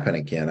this happen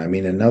again. I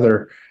mean,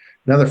 another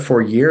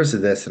 4 years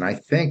of this, and I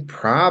think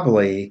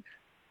probably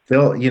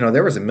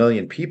there was 1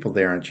 million people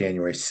there on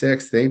January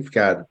 6th. They've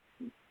got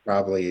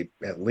probably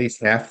at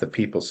least half the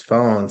people's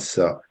phones.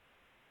 So,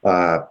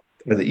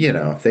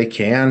 if they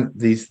can,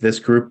 this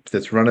group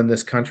that's running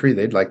this country,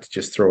 they'd like to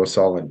just throw us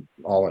all in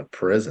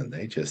prison.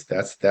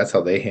 That's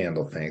how they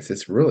handle things.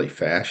 It's really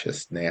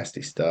fascist,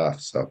 nasty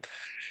stuff. So,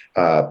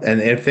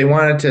 and if they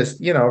wanted to,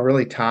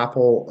 really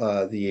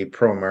topple the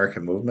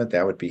pro-American movement,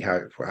 that would be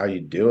how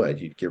you do it.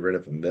 You'd get rid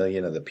of 1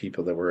 million of the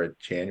people that were at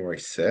January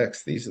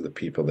 6th. These are the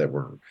people that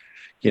were,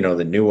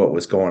 that knew what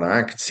was going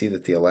on, could see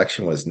that the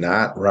election was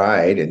not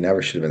right. It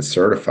never should have been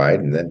certified.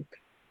 And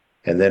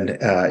then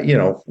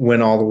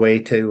went all the way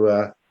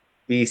to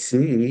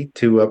BC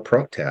to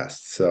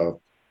protest. So,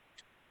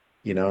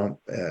 you're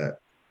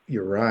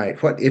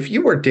right. What if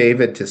you were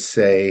David to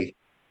say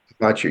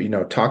about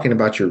your, talking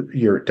about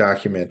your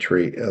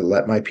documentary,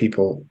 Let My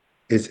People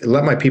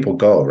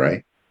Go,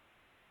 right?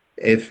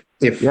 If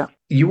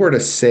you were to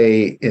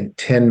say in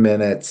 10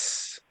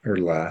 minutes or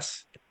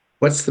less,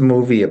 what's the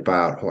movie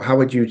about? How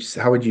would you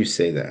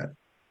say that?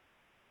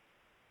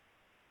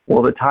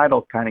 Well, the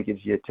title kind of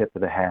gives you a tip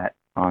of the hat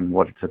on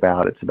what it's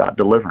about. It's about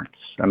deliverance.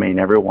 I mean,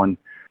 everyone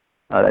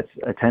that's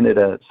attended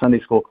a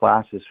Sunday school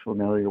class is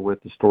familiar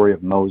with the story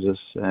of Moses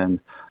and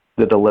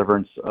the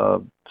deliverance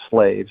of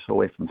slaves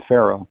away from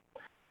Pharaoh.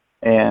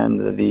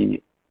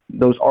 And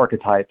those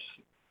archetypes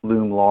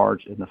loom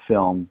large in the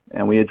film,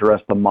 and we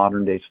address the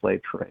modern-day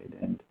slave trade.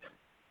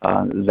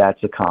 And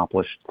that's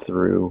accomplished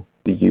through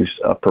the use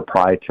of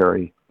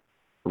proprietary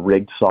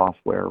rigged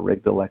software,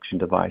 rigged election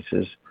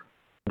devices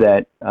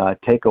that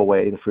take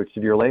away the fruits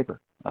of your labor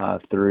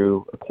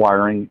through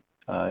acquiring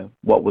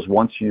what was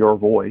once your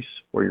voice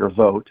or your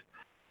vote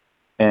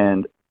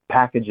and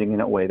packaging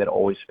in a way that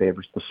always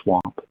favors the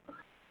swamp.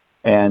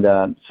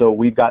 And so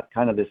we've got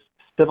kind of this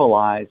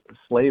civilized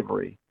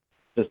slavery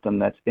system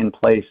that's in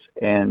place,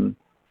 and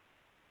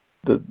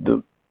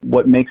the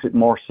what makes it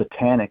more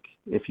satanic,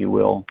 if you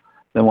will,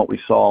 than what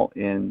we saw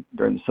during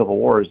the Civil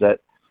War is that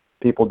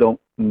people don't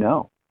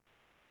know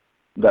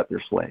that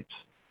they're slaves.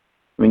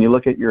 I mean, you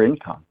look at your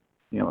income,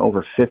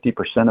 over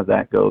 50% of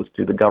that goes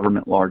to the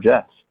government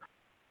largesse.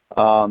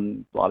 A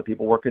lot of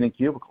people working in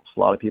cubicles. A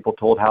lot of people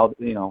told how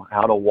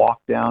to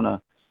walk down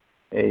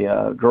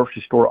a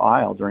grocery store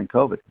aisle during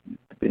COVID,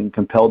 being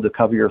compelled to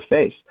cover your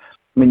face.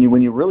 I mean,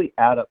 when you really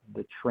add up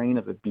the train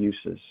of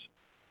abuses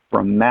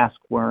from mask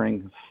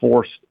wearing,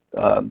 forced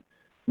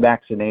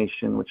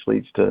vaccination, which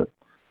leads to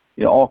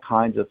all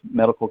kinds of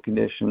medical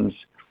conditions,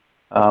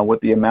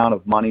 with the amount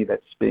of money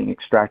that's being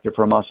extracted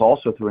from us,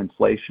 also through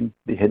inflation,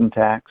 the hidden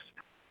tax,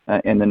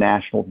 and the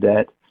national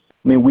debt.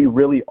 I mean, we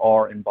really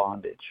are in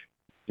bondage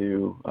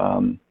to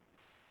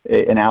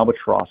an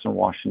albatross in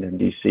Washington,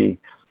 D.C.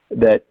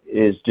 that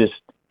is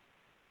just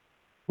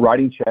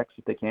writing checks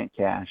that they can't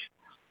cash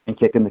and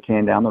kicking the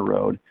can down the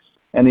road.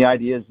 And the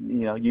idea is,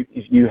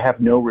 you have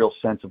no real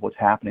sense of what's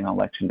happening on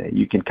Election Day.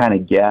 You can kind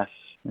of guess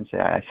and say,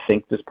 I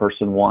think this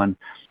person won,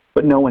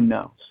 but no one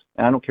knows.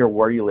 And I don't care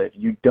where you live,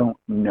 you don't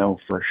know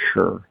for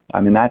sure.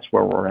 I mean, that's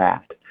where we're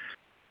at.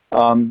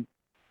 And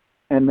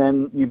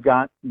then you've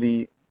got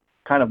the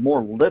kind of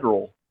more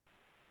literal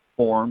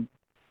form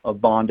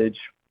of bondage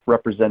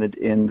represented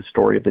in the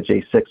story of the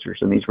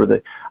J6ers. And these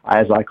were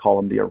as I call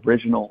them, the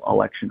original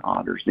election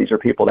auditors. These are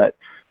people that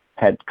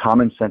had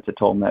common sense that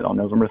told them that on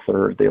November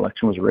 3rd, the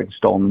election was rigged and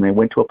stolen, and they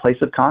went to a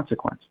place of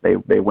consequence.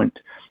 They went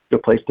to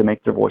a place to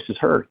make their voices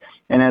heard.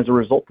 And as a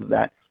result of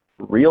that,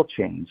 real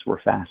chains were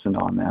fastened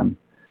on them,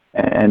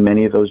 and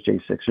many of those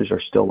J6ers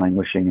are still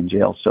languishing in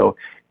jail. So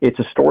it's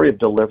a story of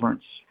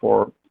deliverance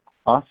for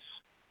us,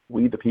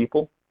 we the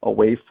people,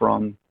 away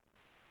from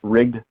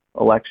rigged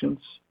elections,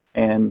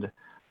 and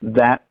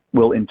that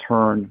will in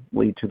turn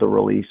lead to the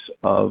release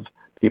of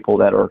people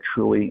that are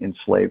truly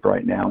enslaved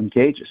right now in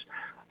cages.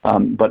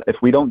 But if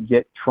we don't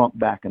get Trump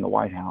back in the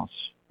White House,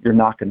 you're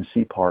not going to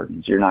see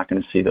pardons. You're not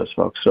going to see those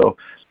folks. So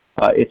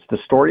it's the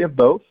story of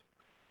both.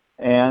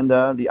 And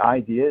the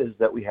idea is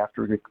that we have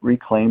to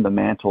reclaim the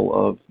mantle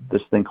of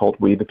this thing called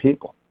We the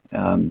People.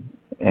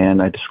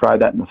 And I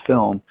describe that in the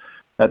film,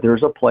 that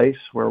there's a place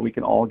where we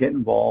can all get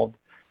involved,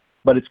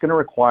 but it's going to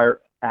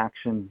require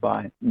action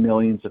by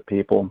millions of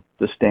people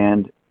to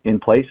stand in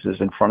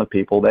places in front of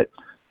people that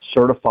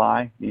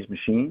certify these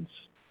machines.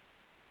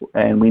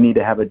 And we need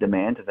to have a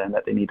demand to them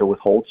that they need to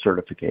withhold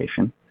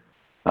certification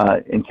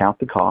and count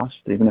the cost,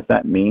 even if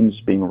that means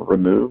being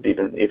removed,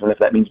 even if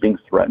that means being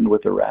threatened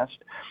with arrest.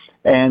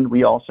 And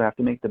we also have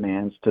to make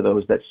demands to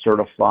those that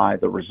certify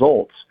the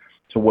results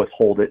to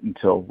withhold it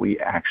until we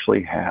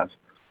actually have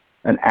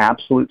an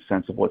absolute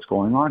sense of what's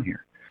going on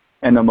here.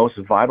 And the most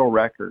vital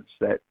records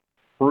that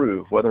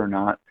prove whether or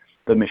not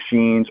the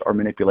machines are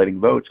manipulating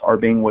votes are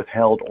being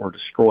withheld or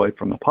destroyed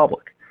from the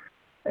public.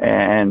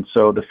 And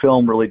so the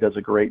film really does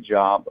a great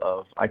job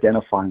of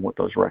identifying what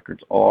those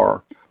records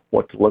are,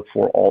 what to look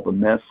for, all the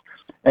myths.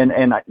 And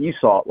you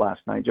saw it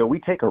last night, Joe. We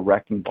take a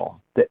wrecking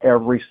ball to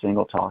every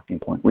single talking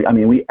point.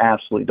 We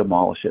absolutely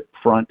demolish it,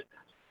 front,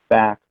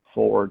 back,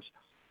 forwards,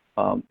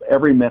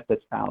 every myth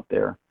that's out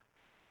there.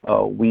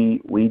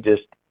 We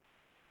just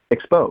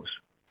expose.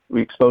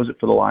 We expose it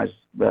for the lies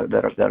that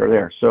are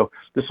there. So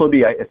this will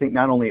be, I think,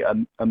 not only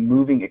a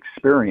moving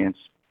experience,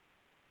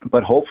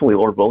 but hopefully,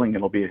 Lord willing,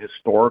 it'll be a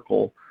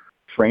historical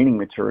training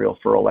material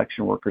for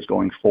election workers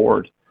going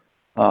forward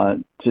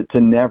to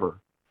never,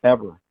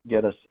 ever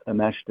get us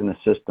enmeshed in a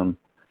system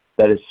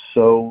that is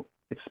so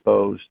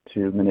exposed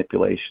to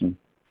manipulation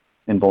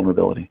and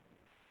vulnerability.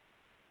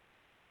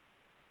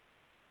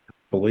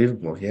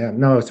 Believable. Yeah.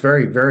 No, it's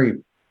very, very,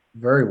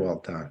 very well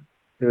done.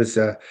 It was,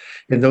 and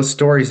those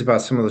stories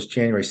about some of those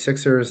January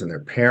 6ers and their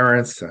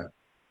parents,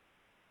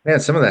 man,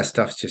 some of that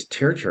stuff's just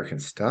tear-jerking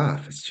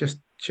stuff. It's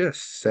just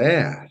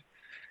sad.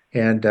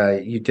 And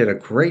you did a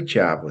great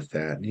job with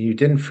that. You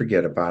didn't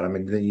forget about them,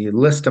 and then you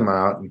list them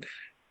out.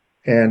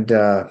 And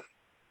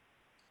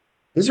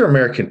these are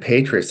American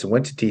patriots that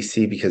went to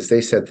D.C. because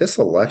they said this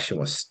election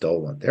was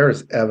stolen. There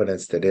is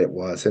evidence that it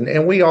was,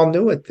 and we all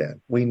knew it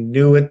then. We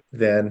knew it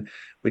then.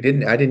 I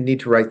didn't need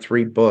to write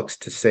 3 books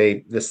to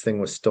say this thing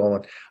was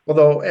stolen.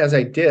 Although, as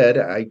I did,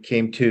 I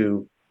came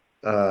to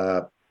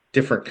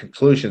different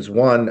conclusions.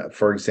 One,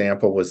 for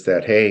example, was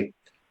that, hey,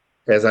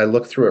 as I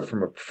look through it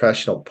from a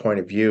professional point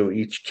of view,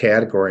 each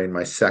category in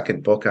my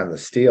second book on the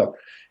steel,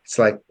 it's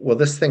like, well,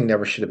 this thing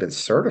never should have been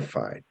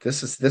certified.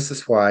 This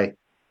is why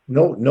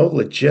no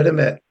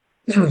legitimate,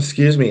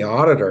 excuse me,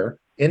 auditor,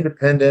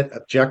 independent,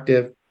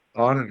 objective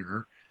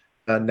auditor,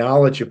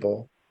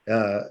 knowledgeable,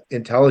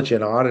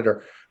 intelligent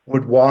auditor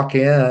would walk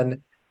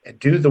in and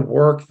do the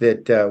work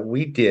that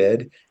we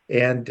did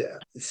and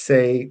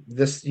say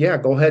this, yeah,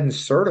 go ahead and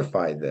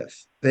certify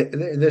this.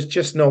 There's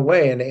just no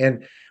way.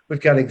 And we've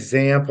got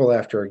example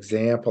after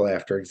example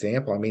after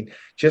example. I mean,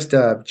 just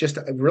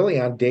really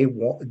on day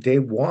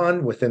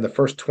one, within the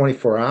first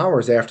 24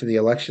 hours after the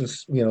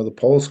elections, the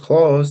polls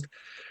closed,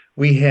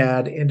 we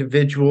had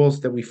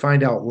individuals that we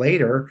find out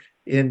later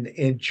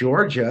in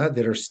Georgia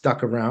that are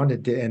stuck around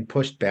and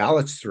pushed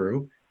ballots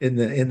through in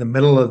the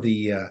middle of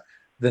the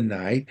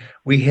night.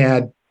 We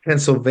had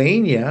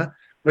Pennsylvania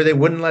where they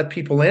wouldn't let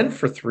people in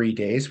for 3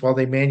 days while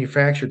they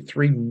manufactured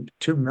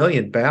 2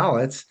 million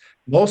ballots,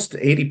 most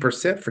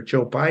 80% for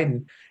Joe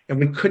Biden. And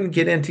we couldn't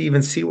get in to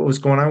even see what was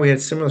going on. We had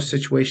a similar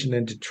situation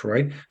in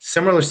Detroit,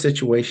 similar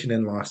situation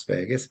in Las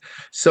Vegas.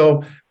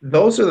 So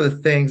those are the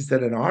things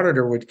that an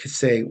auditor would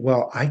say,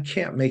 well, I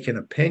can't make an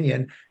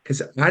opinion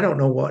because I don't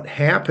know what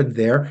happened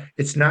there.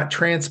 It's not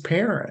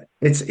transparent.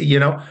 It's,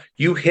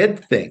 you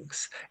hid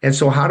things. And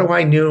so how do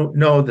I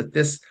know that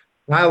this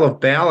pile of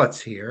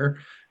ballots here,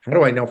 how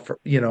do I know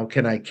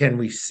can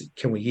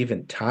we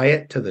even tie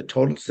it to the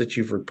totals that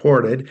you've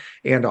reported?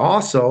 And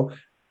also,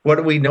 what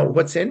do we know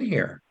what's in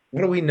here?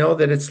 What do we know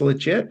that it's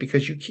legit?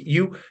 Because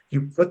you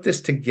put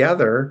this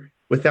together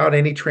without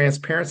any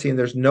transparency, and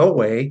there's no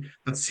way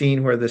of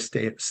seeing where this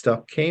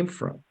stuff came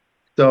from.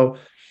 So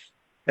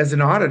as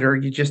an auditor,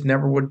 you just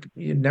never,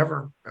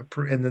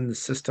 and then the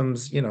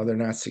systems, they're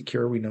not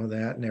secure. We know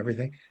that and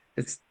everything.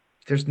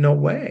 There's no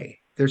way.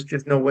 There's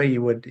just no way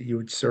you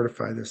would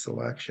certify this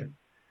election.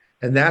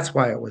 And that's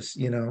why it was,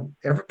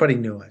 everybody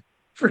knew it.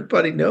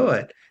 Everybody knew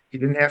it. You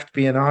didn't have to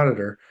be an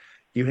auditor.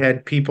 You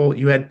had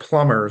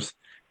plumbers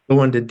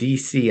going to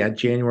DC on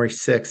January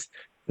 6th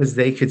because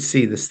they could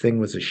see this thing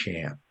was a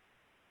sham.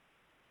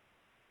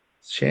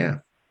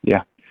 Sham.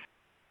 Yeah.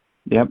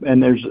 Yep.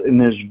 And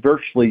there's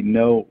virtually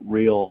no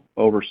real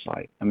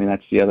oversight. I mean,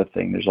 that's the other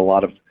thing.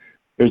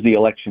 There's the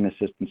Election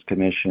Assistance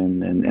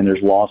Commission and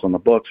there's laws on the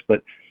books,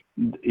 but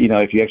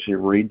if you actually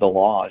read the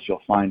laws,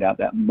 you'll find out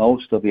that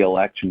most of the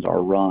elections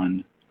are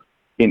run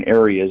in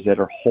areas that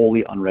are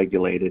wholly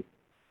unregulated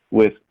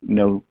with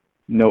no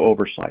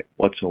oversight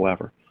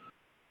whatsoever.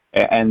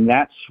 And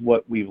that's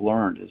what we've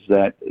learned, is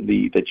that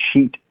the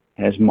cheat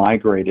has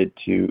migrated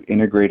to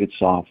integrated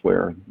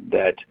software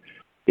that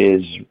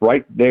is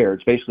right there.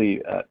 It's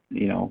basically,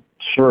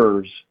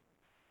 serves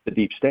the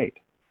deep state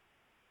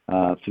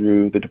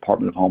through the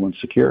Department of Homeland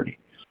Security.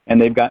 And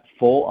they've got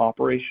full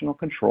operational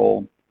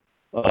control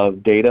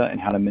of data and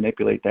how to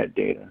manipulate that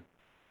data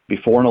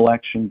before an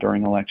election,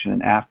 during an election,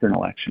 and after an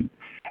election.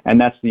 And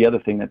that's the other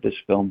thing that this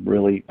film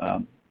really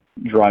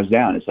drives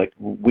down. It's like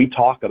we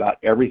talk about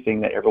everything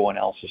that everyone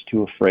else is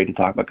too afraid to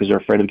talk about because they're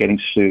afraid of getting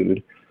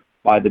sued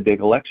by the big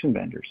election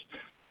vendors,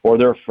 or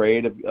they're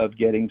afraid of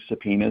getting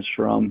subpoenas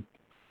from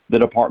the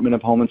Department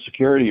of Homeland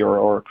Security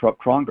or a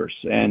corrupt Congress.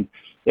 And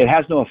it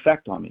has no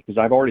effect on me because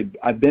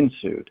I've been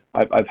sued.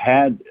 I've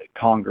had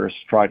Congress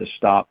try to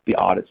stop the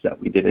audits that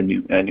we did in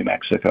New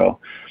Mexico,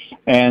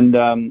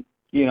 and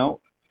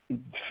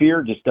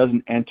fear just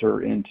doesn't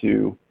enter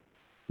into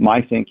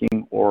my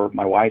thinking or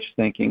my wife's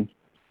thinking,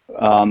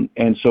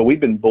 and so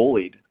we've been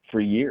bullied for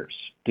years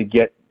to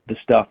get the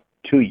stuff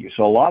to you.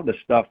 So a lot of the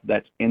stuff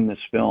that's in this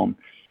film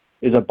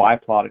is a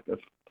byproduct of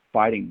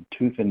fighting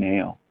tooth and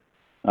nail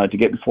to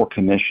get before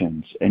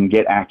commissions and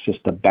get access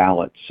to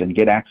ballots and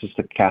get access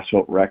to cast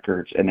vote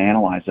records and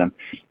analyze them.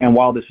 And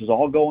while this is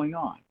all going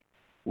on,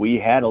 we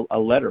had a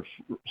letter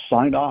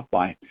signed off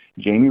by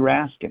Jamie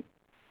Raskin,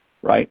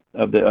 right,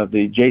 of the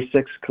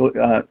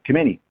J6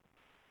 committee,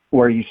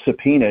 where he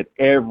subpoenaed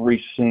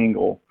every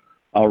single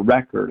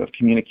record of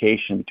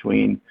communication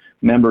between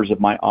members of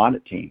my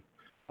audit team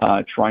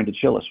trying to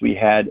chill us. We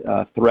had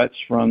threats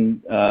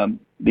from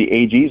the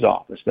AG's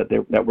office that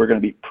we're going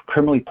to be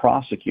criminally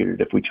prosecuted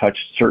if we touch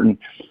certain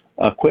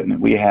equipment.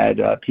 We had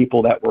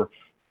people that were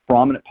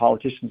prominent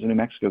politicians in New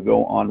Mexico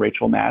go on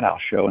Rachel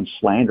Maddow's show and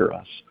slander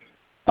us,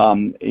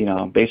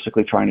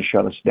 basically trying to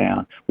shut us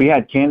down. We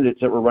had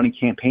candidates that were running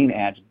campaign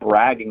ads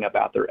bragging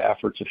about their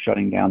efforts of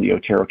shutting down the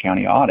Otero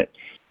County audit.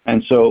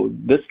 And so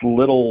this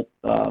little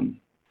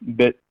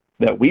bit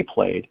that we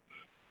played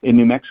in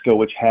New Mexico,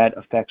 which had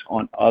effects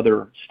on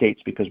other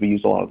states because we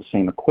used a lot of the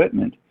same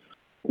equipment,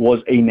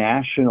 was a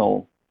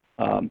national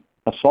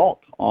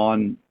assault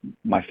on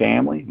my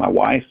family, my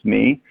wife,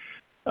 me,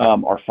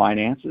 our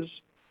finances.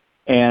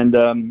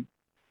 And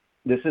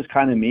this is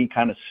kind of me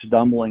kind of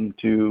stumbling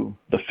to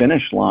the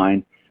finish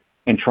line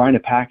and trying to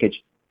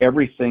package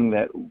everything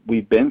that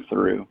we've been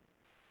through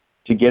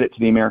to get it to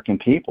the American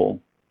people.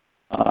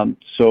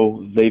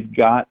 So they've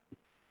got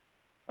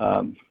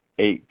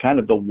a kind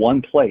of the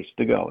one place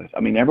to go. I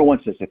mean,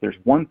 everyone says, if there's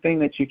one thing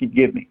that you could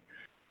give me,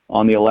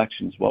 on the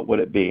elections, what would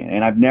it be?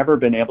 And I've never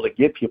been able to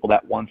give people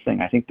that one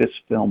thing. I think this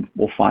film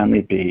will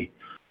finally be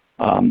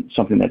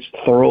something that's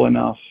thorough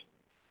enough,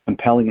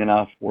 compelling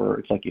enough, where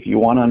it's like, if you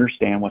want to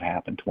understand what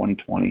happened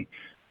 2020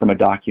 from a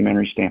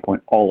documentary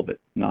standpoint, all of it,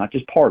 not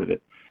just part of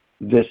it,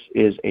 this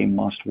is a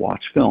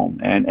must-watch film.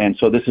 And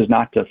so this is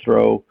not to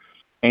throw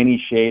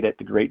any shade at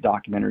the great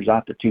documentaries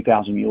out there.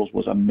 2,000 Mules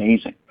was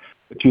amazing.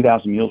 But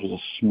 2,000 Mules was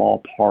a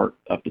small part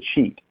of the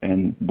cheat,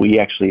 and we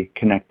actually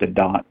connect the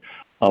dot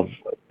of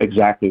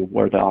exactly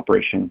where the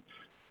operation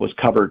was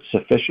covered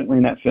sufficiently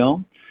in that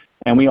film.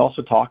 And we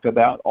also talk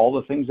about all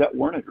the things that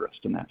weren't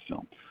addressed in that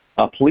film.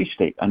 Police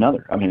State,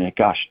 another. I mean,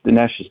 gosh,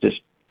 Dinesh is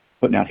just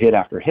putting out hit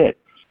after hit.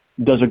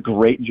 Does a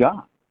great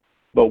job.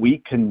 But we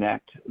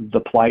connect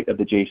the plight of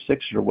the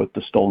J6er with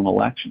the stolen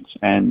elections,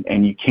 and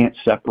you can't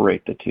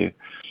separate the two.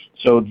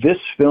 So this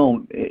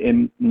film,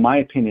 in my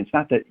opinion, it's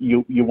not that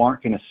you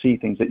aren't going to see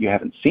things that you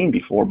haven't seen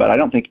before, but I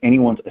don't think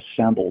anyone's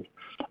assembled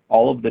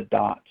all of the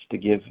dots to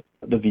give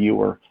the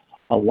viewer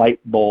a light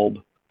bulb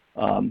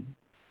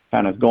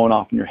kind of going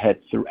off in your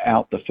head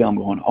throughout the film,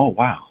 going, oh,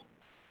 wow,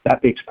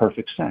 that makes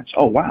perfect sense.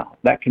 Oh, wow,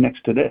 that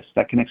connects to this.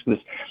 That connects to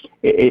this.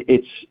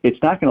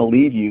 It's not going to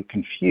leave you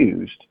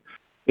confused.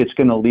 It's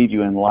going to leave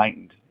you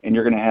enlightened, and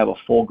you're going to have a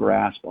full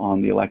grasp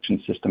on the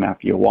election system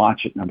after you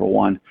watch it, number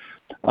one.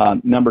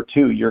 Number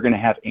two, you're going to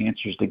have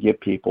answers to give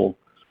people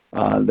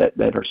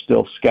that are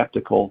still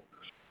skeptical.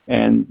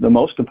 And the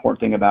most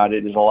important thing about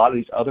it is a lot of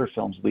these other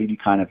films leave you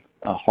kind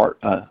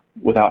of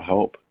without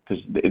hope,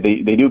 because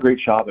they do a great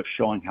job of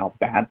showing how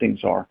bad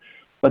things are,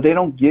 but they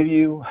don't give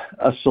you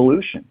a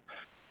solution.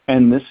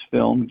 And this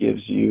film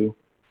gives you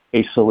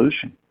a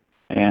solution.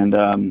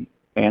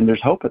 And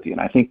there's hope at the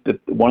end. I think that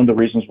one of the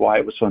reasons why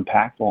it was so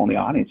impactful on the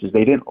audience is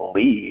they didn't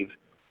leave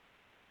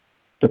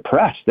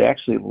depressed. They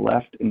actually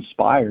left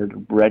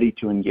inspired, ready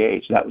to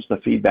engage. That was the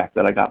feedback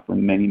that I got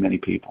from many, many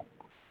people.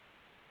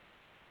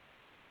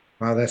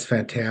 Wow, that's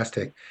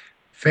fantastic.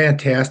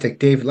 Fantastic.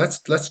 Dave, let's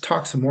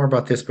talk some more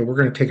about this, but we're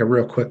going to take a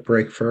real quick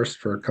break first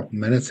for a couple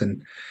minutes,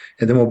 and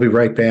then we'll be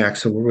right back.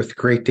 So we're with the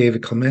great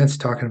David Clements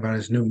talking about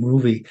his new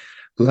movie,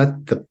 Let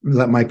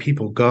My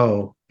People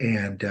Go,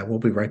 and we'll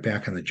be right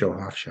back on the Joe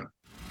Hoft Show.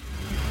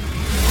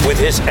 With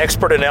his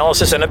expert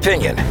analysis and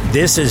opinion,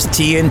 this is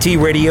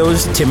TNT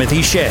Radio's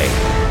Timothy Shea.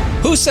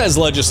 Who says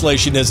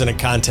legislation isn't a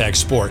contact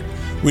sport?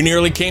 We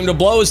nearly came to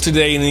blows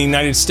today in the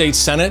United States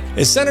Senate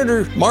as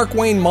Senator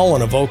Markwayne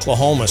Mullin of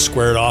Oklahoma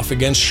squared off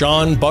against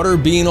Sean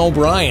Butterbean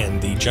O'Brien,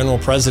 the general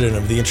president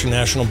of the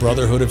International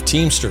Brotherhood of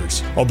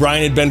Teamsters.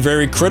 O'Brien had been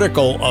very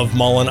critical of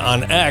Mullin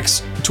on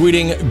X,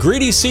 tweeting,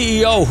 "Greedy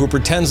CEO who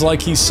pretends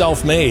like he's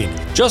self-made.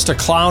 Just a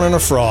clown and a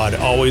fraud.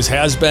 Always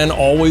has been,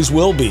 always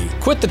will be.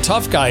 Quit the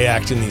tough guy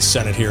act in these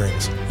Senate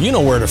hearings. You know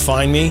where to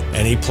find me.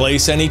 Any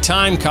place, any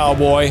time,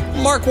 cowboy."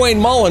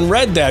 Markwayne Mullin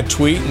read that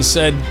tweet and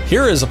said,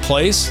 "Here is a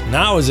place.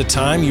 Now is a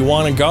time you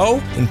want to go?"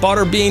 And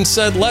Butterbean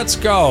said, "Let's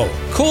go."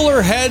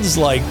 Cooler heads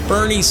like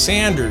Bernie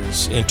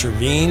Sanders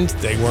intervened.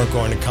 They weren't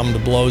going to come to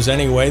blows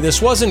anyway.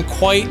 This wasn't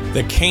quite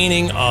the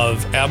caning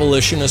of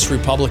abolitionist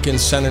Republican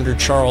Senator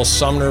Charles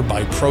Sumner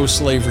by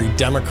pro-slavery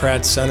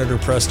Democrat Senator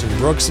Preston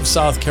Brooks of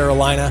South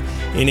Carolina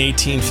in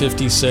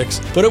 1856,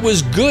 but it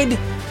was good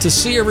to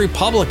see a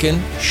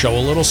Republican show a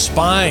little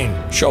spine,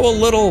 show a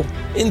little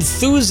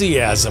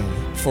enthusiasm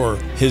for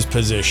his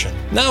position.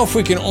 Now, if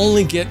we can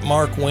only get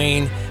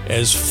Markwayne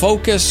as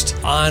focused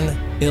on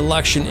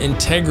election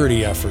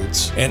integrity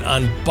efforts and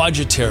on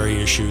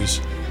budgetary issues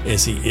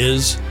as he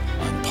is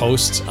on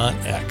posts on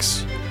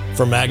X.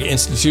 From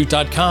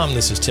MAGAInstitute.com,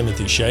 this is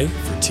Timothy Shea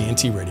for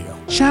TNT Radio.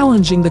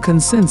 Challenging the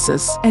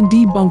consensus and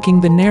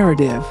debunking the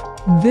narrative.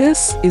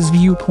 This is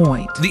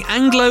Viewpoint. The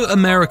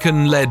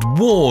Anglo-American-led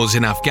wars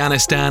in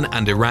Afghanistan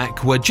and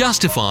Iraq were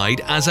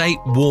justified as a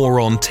war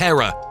on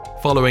terror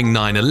following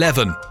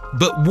 9/11.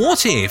 But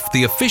what if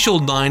the official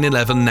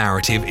 9/11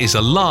 narrative is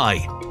a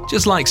lie?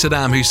 Just like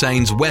Saddam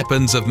Hussein's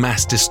weapons of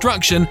mass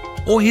destruction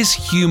or his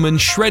human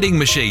shredding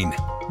machine.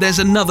 There's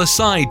another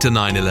side to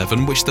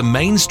 9/11 which the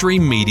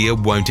mainstream media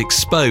won't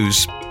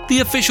expose. The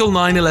official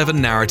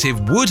 9/11 narrative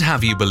would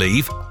have you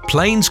believe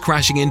planes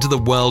crashing into the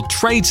World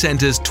Trade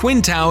Center's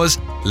Twin Towers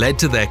led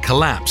to their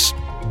collapse.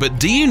 But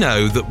do you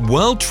know that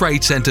World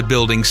Trade Center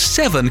Building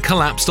 7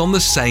 collapsed on the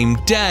same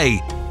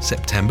day,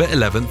 September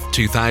 11th,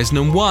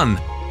 2001?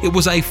 It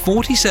was a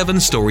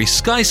 47-story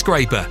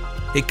skyscraper.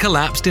 It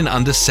collapsed in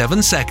under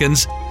 7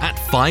 seconds at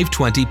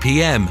 5:20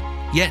 p.m.,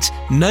 yet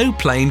no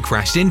plane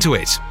crashed into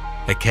it.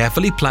 A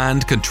carefully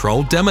planned,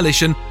 controlled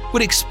demolition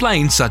would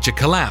explain such a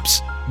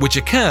collapse, which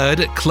occurred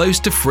at close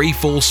to free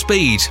fall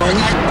speed.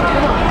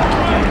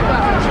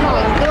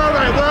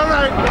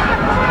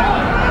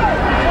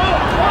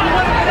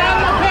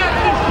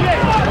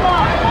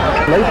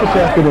 Late this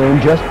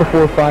afternoon, just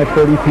before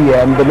 5:30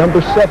 p.m., the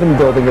number 7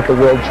 building at the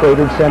World Trade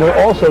Center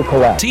also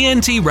collapsed.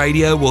 TNT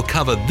Radio will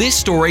cover this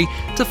story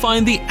to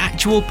find the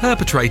actual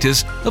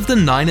perpetrators of the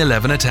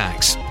 9/11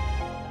 attacks.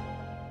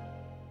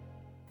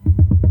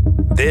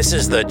 This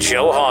is the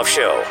Joe Hoft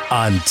Show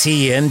on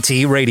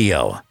TNT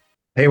Radio.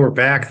 Hey, we're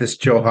back. This is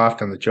Joe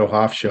Hoft on the Joe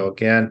Hoft Show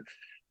again.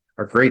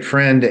 our great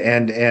friend,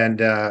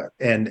 and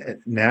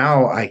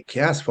now I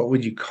guess what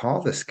would you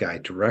call this guy?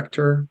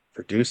 Director,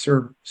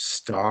 producer,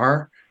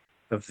 star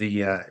of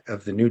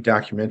the new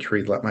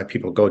documentary "Let My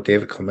People Go."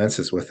 David Clements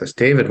is with us.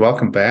 David,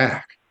 welcome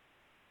back.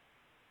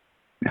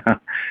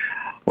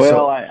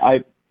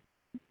 Well,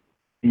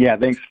 yeah,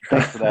 thanks for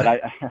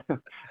that.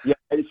 Yeah,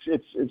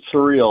 it's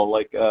surreal.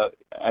 Like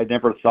I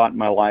never thought in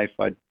my life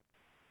I'd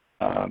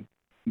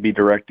be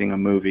directing a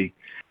movie,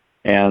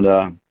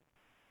 and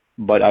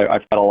but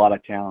I've got a lot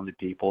of talented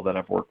people that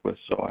I've worked with,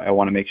 so I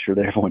want to make sure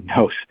that everyone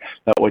knows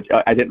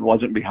that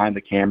wasn't behind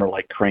the camera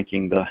like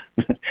cranking the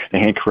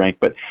hand crank,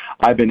 but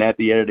I've been at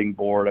the editing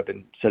board. I've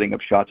been setting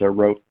up shots. I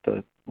wrote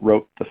the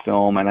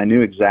film, and I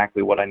knew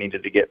exactly what I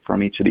needed to get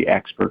from each of the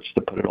experts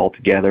to put it all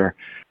together.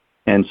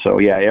 And so,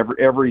 yeah,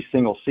 every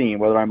single scene,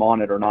 whether I'm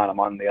on it or not, I'm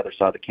on the other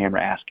side of the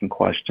camera asking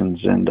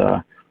questions, and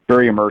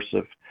very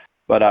immersive.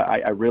 But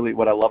I really,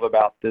 what I love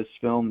about this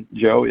film,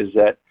 Joe, is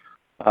that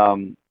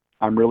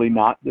I'm really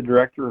not the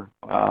director,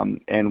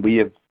 and we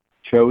have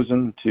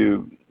chosen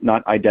to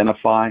not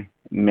identify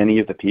many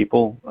of the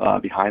people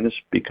behind this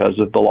because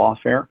of the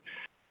lawfare.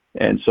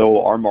 And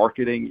so our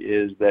marketing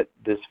is that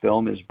this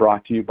film is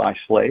brought to you by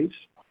slaves,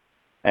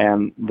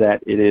 and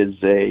that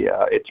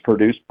it's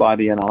produced by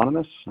the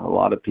anonymous. A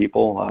lot of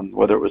people,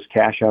 whether it was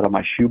cash out of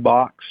my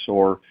shoebox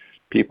or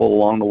people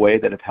along the way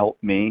that have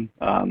helped me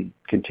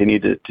continue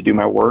to do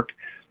my work,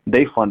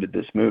 they funded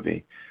this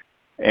movie.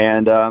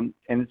 And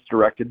it's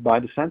directed by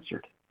the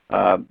censored.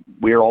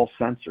 We are all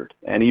censored.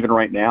 And even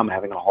right now, I'm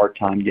having a hard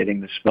time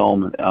getting this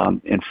film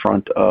in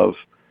front of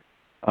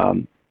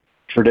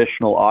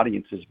traditional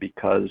audiences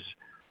because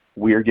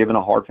we are given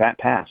a hard fat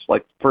pass.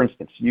 Like, for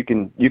instance, you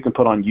can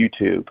put on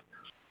YouTube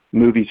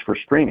movies for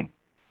streaming.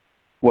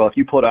 Well, if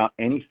you put out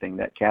anything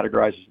that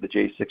categorizes the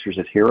J6ers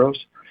as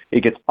heroes,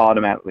 it gets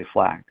automatically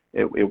flagged.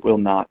 It will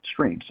not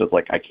stream. So it's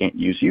like I can't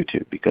use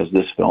YouTube because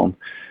this film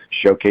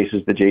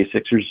showcases the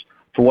J6ers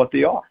for what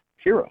they are,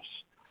 heroes.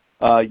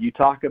 You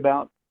talk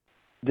about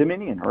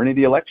Dominion or any of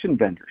the election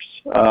vendors,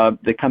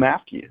 they come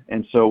after you.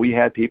 And so we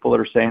had people that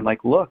are saying,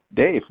 like, look,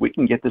 Dave, we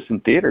can get this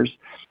in theaters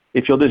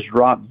if you'll just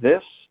drop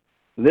this,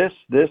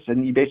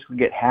 and you basically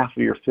get half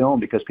of your film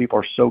because people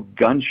are so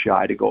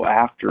gun-shy to go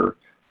after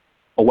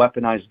a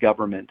weaponized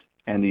government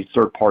and these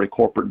third-party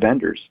corporate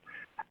vendors.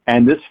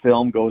 And this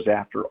film goes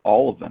after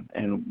all of them.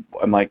 And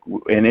I'm like,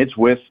 and it's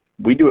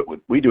we do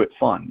it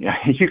fun. Yeah,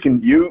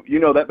 you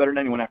know that better than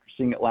anyone after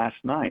seeing it last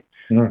night.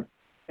 Yeah.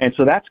 And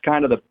so that's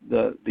kind of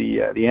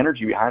the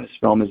energy behind this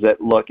film, is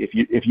that, look, if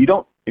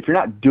you're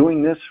not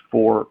doing this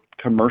for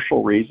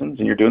commercial reasons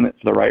and you're doing it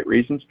for the right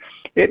reasons,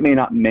 it may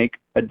not make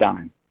a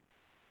dime.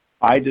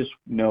 I just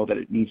know that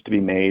it needs to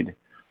be made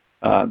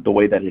the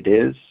way that it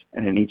is,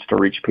 and it needs to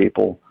reach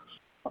people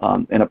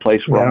in a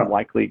place where I'm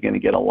likely going to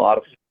get a lot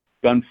of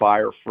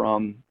gunfire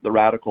from the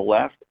radical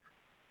left,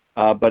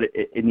 but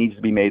it needs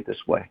to be made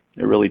this way.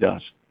 It really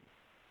does.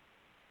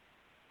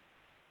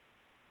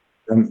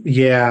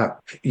 Yeah,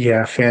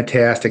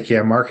 fantastic.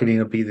 Yeah, marketing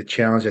will be the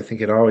challenge. I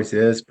think it always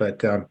is,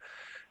 but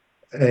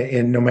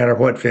in no matter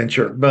what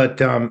venture. But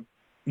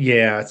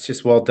yeah, it's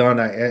just well done.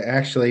 I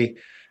actually,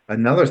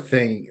 another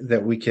thing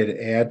that we could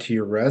add to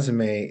your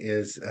resume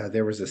is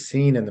there was a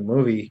scene in the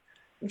movie,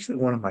 actually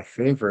one of my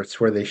favorites,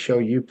 where they show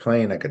you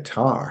playing a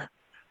guitar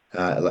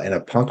in a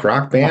punk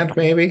rock band,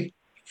 maybe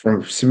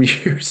from some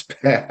years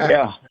back.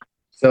 Yeah.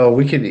 So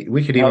we could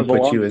even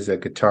put you as a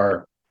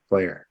guitar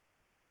player.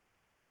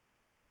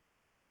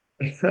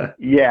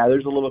 Yeah,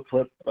 there's a little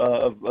clip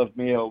of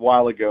me a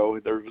while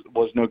ago. There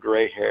was no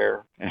gray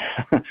hair,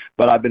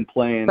 but I've been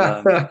playing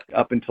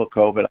up until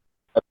COVID.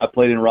 I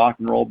played in rock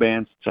and roll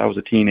bands since I was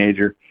a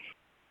teenager,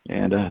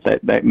 and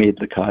that made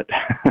the cut.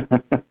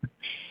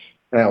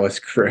 That was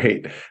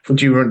great.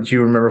 Do you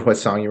remember what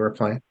song you were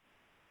playing?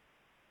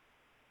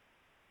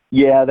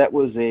 Yeah, that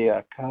was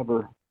a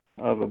cover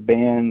of a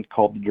band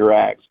called The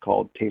Drags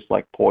called "Tastes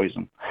Like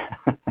Poison."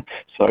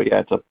 So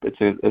yeah,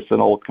 it's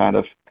an old kind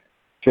of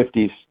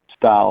 50s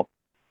style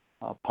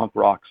punk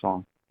rock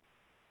song.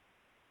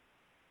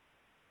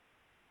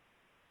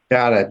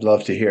 God, I'd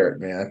love to hear it,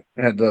 man.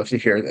 I'd love to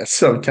hear that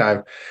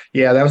sometime.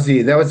 Yeah, that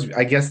was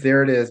I guess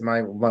there it is.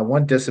 My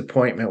one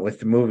disappointment with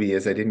the movie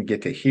is I didn't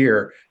get to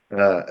hear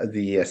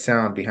the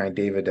sound behind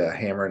David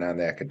hammering on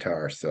that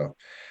guitar. So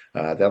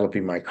that'll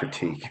be my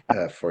critique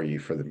for you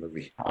for the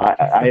movie.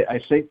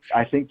 I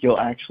think you'll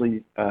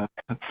actually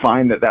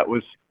find that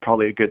was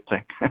probably a good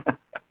thing.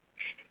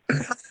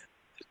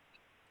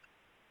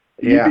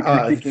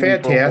 Yeah,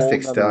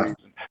 fantastic stuff.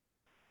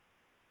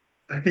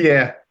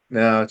 Yeah,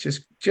 no,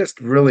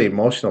 just really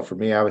emotional for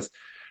me.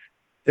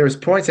 There was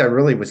points I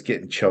really was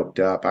getting choked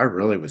up.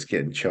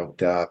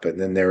 And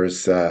then there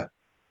was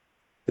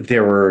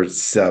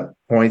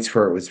points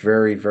where it was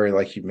very, very,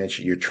 like you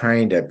mentioned, you're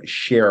trying to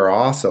share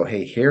also,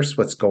 hey, here's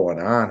what's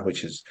going on,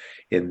 which is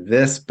in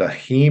this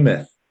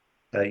behemoth,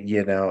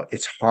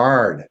 it's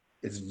hard.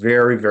 It's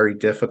very, very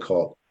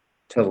difficult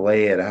to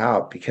lay it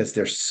out because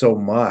there's so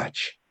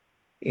much.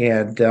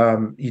 And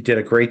you did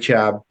a great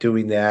job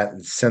doing that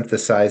and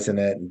synthesizing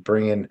it and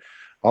bringing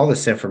all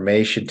this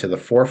information to the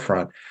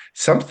forefront.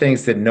 Some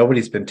things that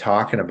nobody's been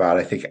talking about.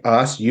 I think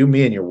us, you,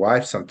 me, and your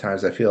wife,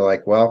 sometimes I feel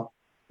like, well,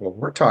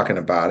 we're talking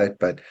about it,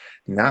 but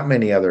not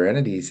many other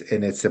entities.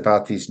 And it's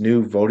about these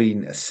new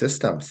voting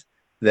systems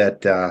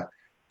that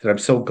that I'm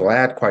so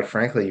glad, quite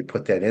frankly, you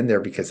put that in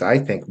there, because I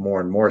think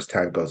more and more as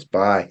time goes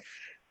by,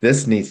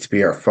 this needs to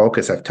be our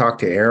focus. I've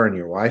talked to Erin,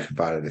 your wife,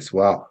 about it as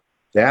well.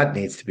 That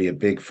needs to be a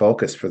big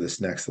focus for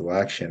this next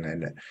election.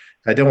 And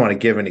I don't want to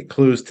give any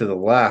clues to the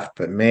left,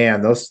 but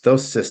man, those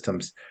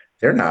systems,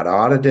 they're not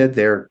audited.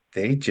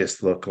 They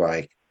just look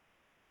like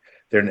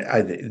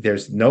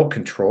there's no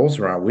controls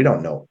around. We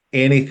don't know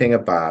anything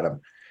about them,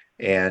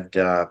 and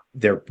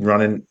they're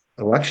running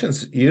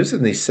elections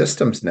using these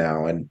systems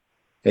now.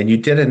 And you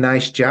did a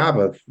nice job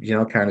of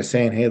kind of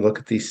saying, hey, look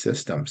at these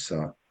systems.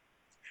 So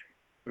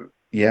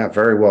yeah,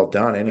 very well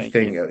done.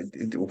 Anything?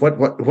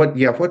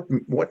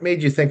 What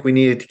made you think we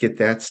needed to get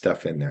that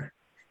stuff in there?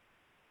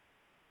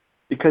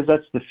 Because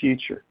that's the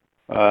future.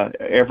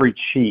 Every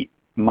cheat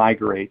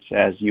migrates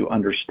as you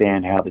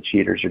understand how the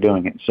cheaters are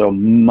doing it. So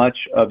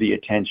much of the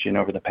attention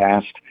over the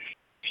past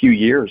few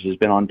years has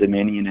been on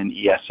Dominion and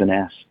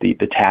ES&S, the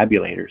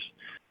tabulators.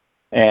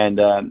 And,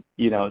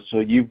 so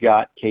you've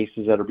got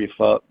cases that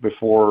are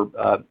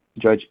before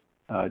Judge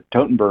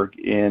Totenberg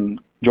in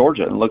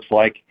Georgia. And it looks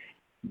like,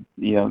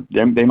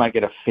 they might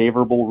get a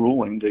favorable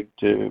ruling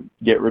to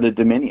get rid of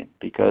Dominion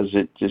because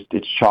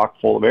it's chock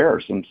full of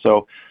errors. And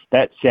so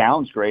that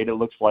sounds great. It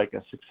looks like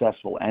a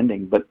successful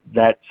ending, but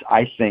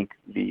I think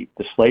the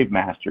slave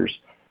masters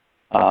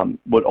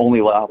would only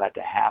allow that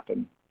to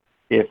happen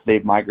if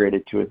they've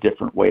migrated to a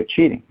different way of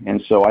cheating.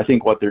 And so I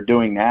think what they're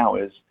doing now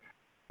is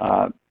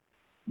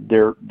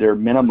they're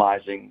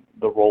minimizing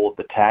the role of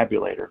the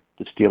tabulator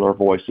to steal our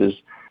voices,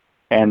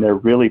 and they're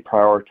really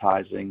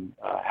prioritizing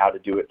how to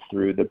do it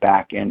through the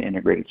back-end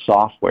integrated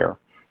software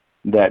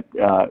that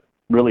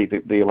really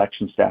the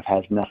election staff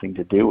has nothing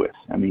to do with.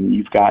 I mean,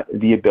 you've got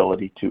the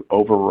ability to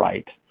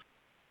overwrite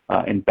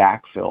and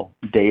backfill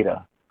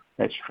data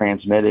that's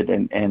transmitted,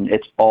 and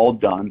it's all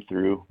done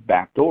through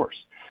backdoors.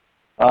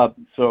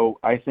 So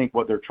I think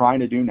what they're trying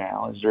to do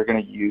now is they're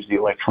going to use the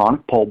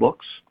electronic poll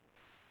books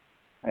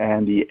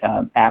and the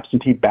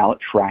absentee ballot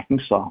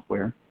tracking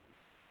software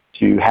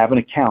to have an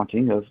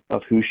accounting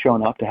of who's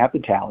shown up to have the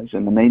tallies,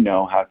 and then they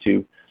know how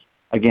to,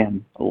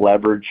 again,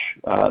 leverage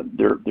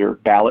their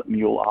ballot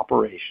mule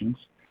operations.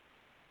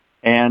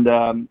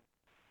 And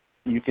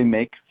you can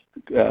make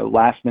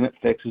last-minute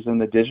fixes in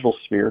the digital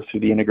sphere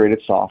through the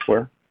integrated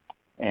software.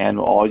 And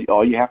all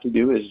you have to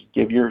do is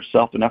give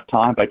yourself enough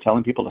time by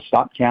telling people to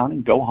stop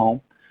counting, go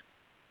home,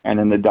 and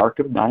in the dark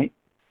of night,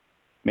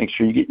 make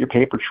sure you get your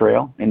paper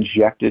trail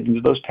injected into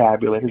those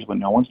tabulators when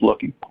no one's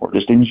looking, or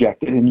just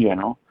injected in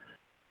general.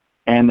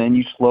 And then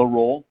you slow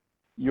roll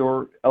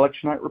your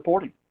election night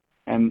reporting.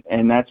 And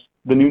that's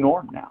the new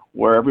norm now,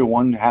 where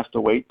everyone has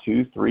to wait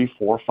 2, 3,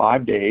 4,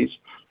 5 days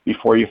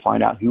before you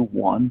find out who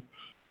won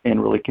in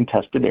really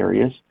contested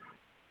areas.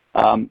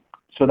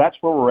 So that's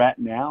where we're at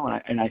now.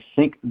 And I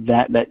think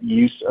that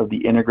use of the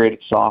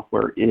integrated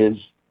software is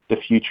the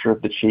future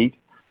of the cheat.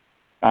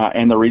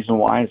 And the reason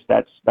why is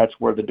that's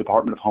where the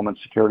Department of Homeland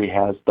Security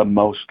has the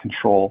most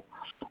control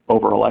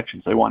over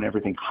elections. They want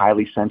everything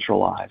highly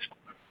centralized.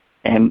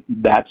 And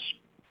that's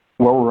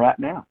where we're at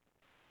now.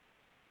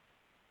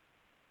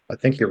 I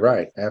think you're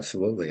right.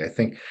 Absolutely. I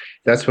think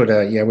that's what,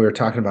 we were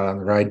talking about on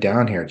the ride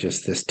down here,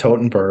 just this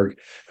Totenberg,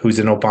 who's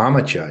an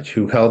Obama judge,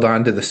 who held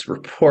on to this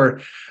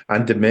report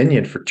on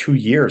Dominion for 2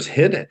 years,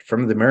 hid it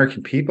from the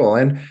American people.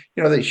 And,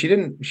 that she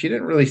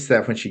didn't release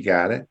that when she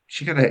got it.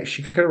 She could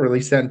have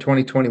released that in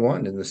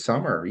 2021 in the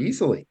summer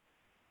easily,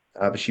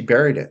 but she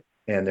buried it.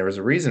 And there was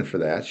a reason for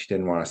that. She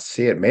didn't want us to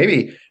see it.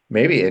 Maybe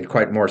and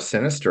quite more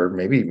sinister.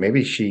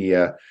 Maybe she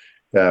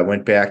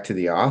went back to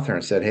the author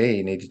and said, hey,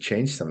 you need to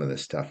change some of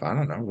this stuff. I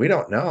don't know. We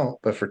don't know.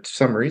 But for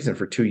some reason,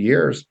 for 2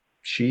 years,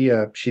 she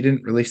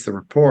didn't release the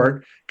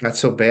report. Got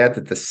so bad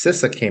that the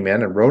CISA came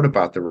in and wrote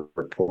about the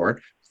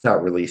report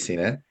without releasing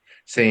it,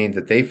 saying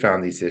that they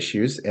found these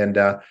issues. And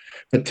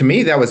but to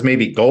me, that was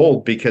maybe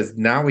gold, because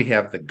now we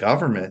have the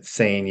government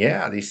saying,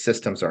 yeah, these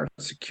systems aren't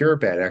secure.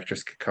 Bad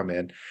actors could come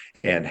in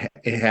and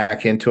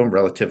hack into them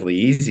relatively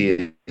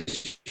easy,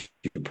 as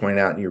you point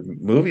out in your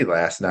movie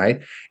last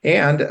night,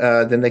 and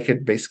then they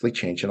could basically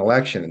change an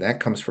election, and that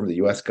comes from the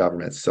U.S.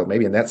 government. So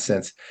maybe in that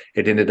sense,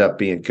 it ended up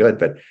being good.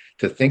 But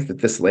to think that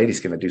this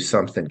lady's going to do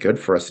something good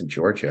for us in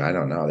Georgia, I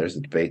don't know. There's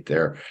a debate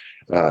there.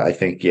 I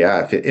think,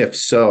 if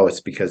so,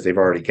 it's because they've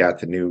already got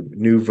the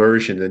new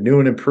version, the new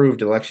and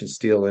improved election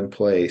steal in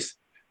place,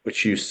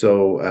 which you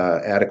so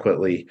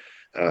adequately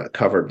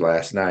covered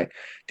last night.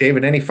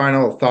 David, any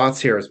final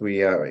thoughts here as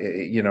we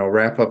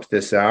wrap up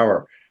this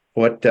hour?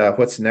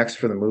 What's next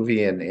for the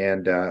movie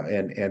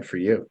and for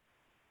you?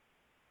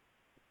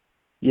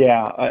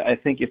 Yeah, I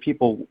think if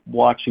people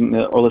watching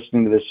or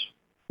listening to this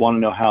want to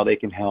know how they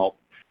can help,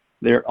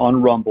 they're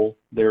on Rumble.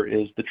 There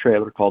is the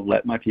trailer called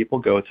Let My People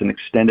Go. It's an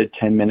extended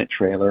 10-minute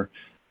trailer.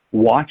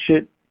 Watch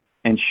it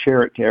and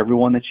share it to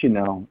everyone that you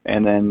know.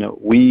 And then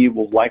we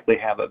will likely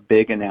have a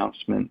big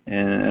announcement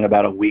in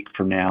about a week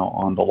from now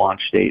on the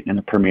launch date and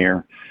the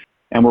premiere.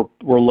 And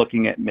we're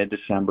looking at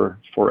mid-December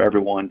for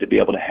everyone to be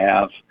able to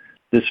have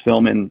this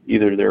film in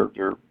either their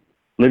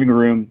living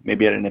room,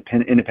 maybe at an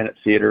independent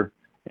theater,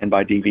 and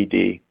by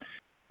DVD.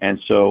 And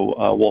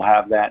so we'll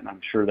have that, and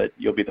I'm sure that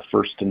you'll be the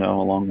first to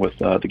know, along with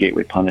the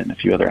Gateway Pundit and a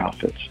few other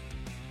outfits.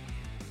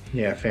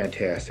 Yeah,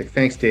 fantastic.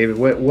 Thanks, David.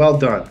 Well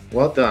done.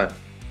 Well done.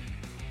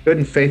 Good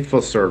and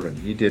faithful servant.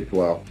 You did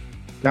well.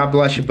 God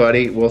bless you,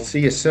 buddy. We'll see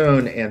you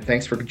soon, and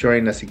thanks for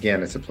joining us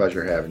again. It's a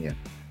pleasure having you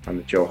on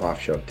the Joe Hoft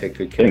Show. Take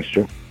good care. Thanks,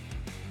 Joe.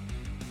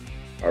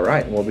 All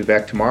right, and we'll be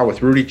back tomorrow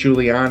with Rudy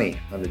Giuliani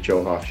on the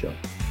Joe Hoft Show.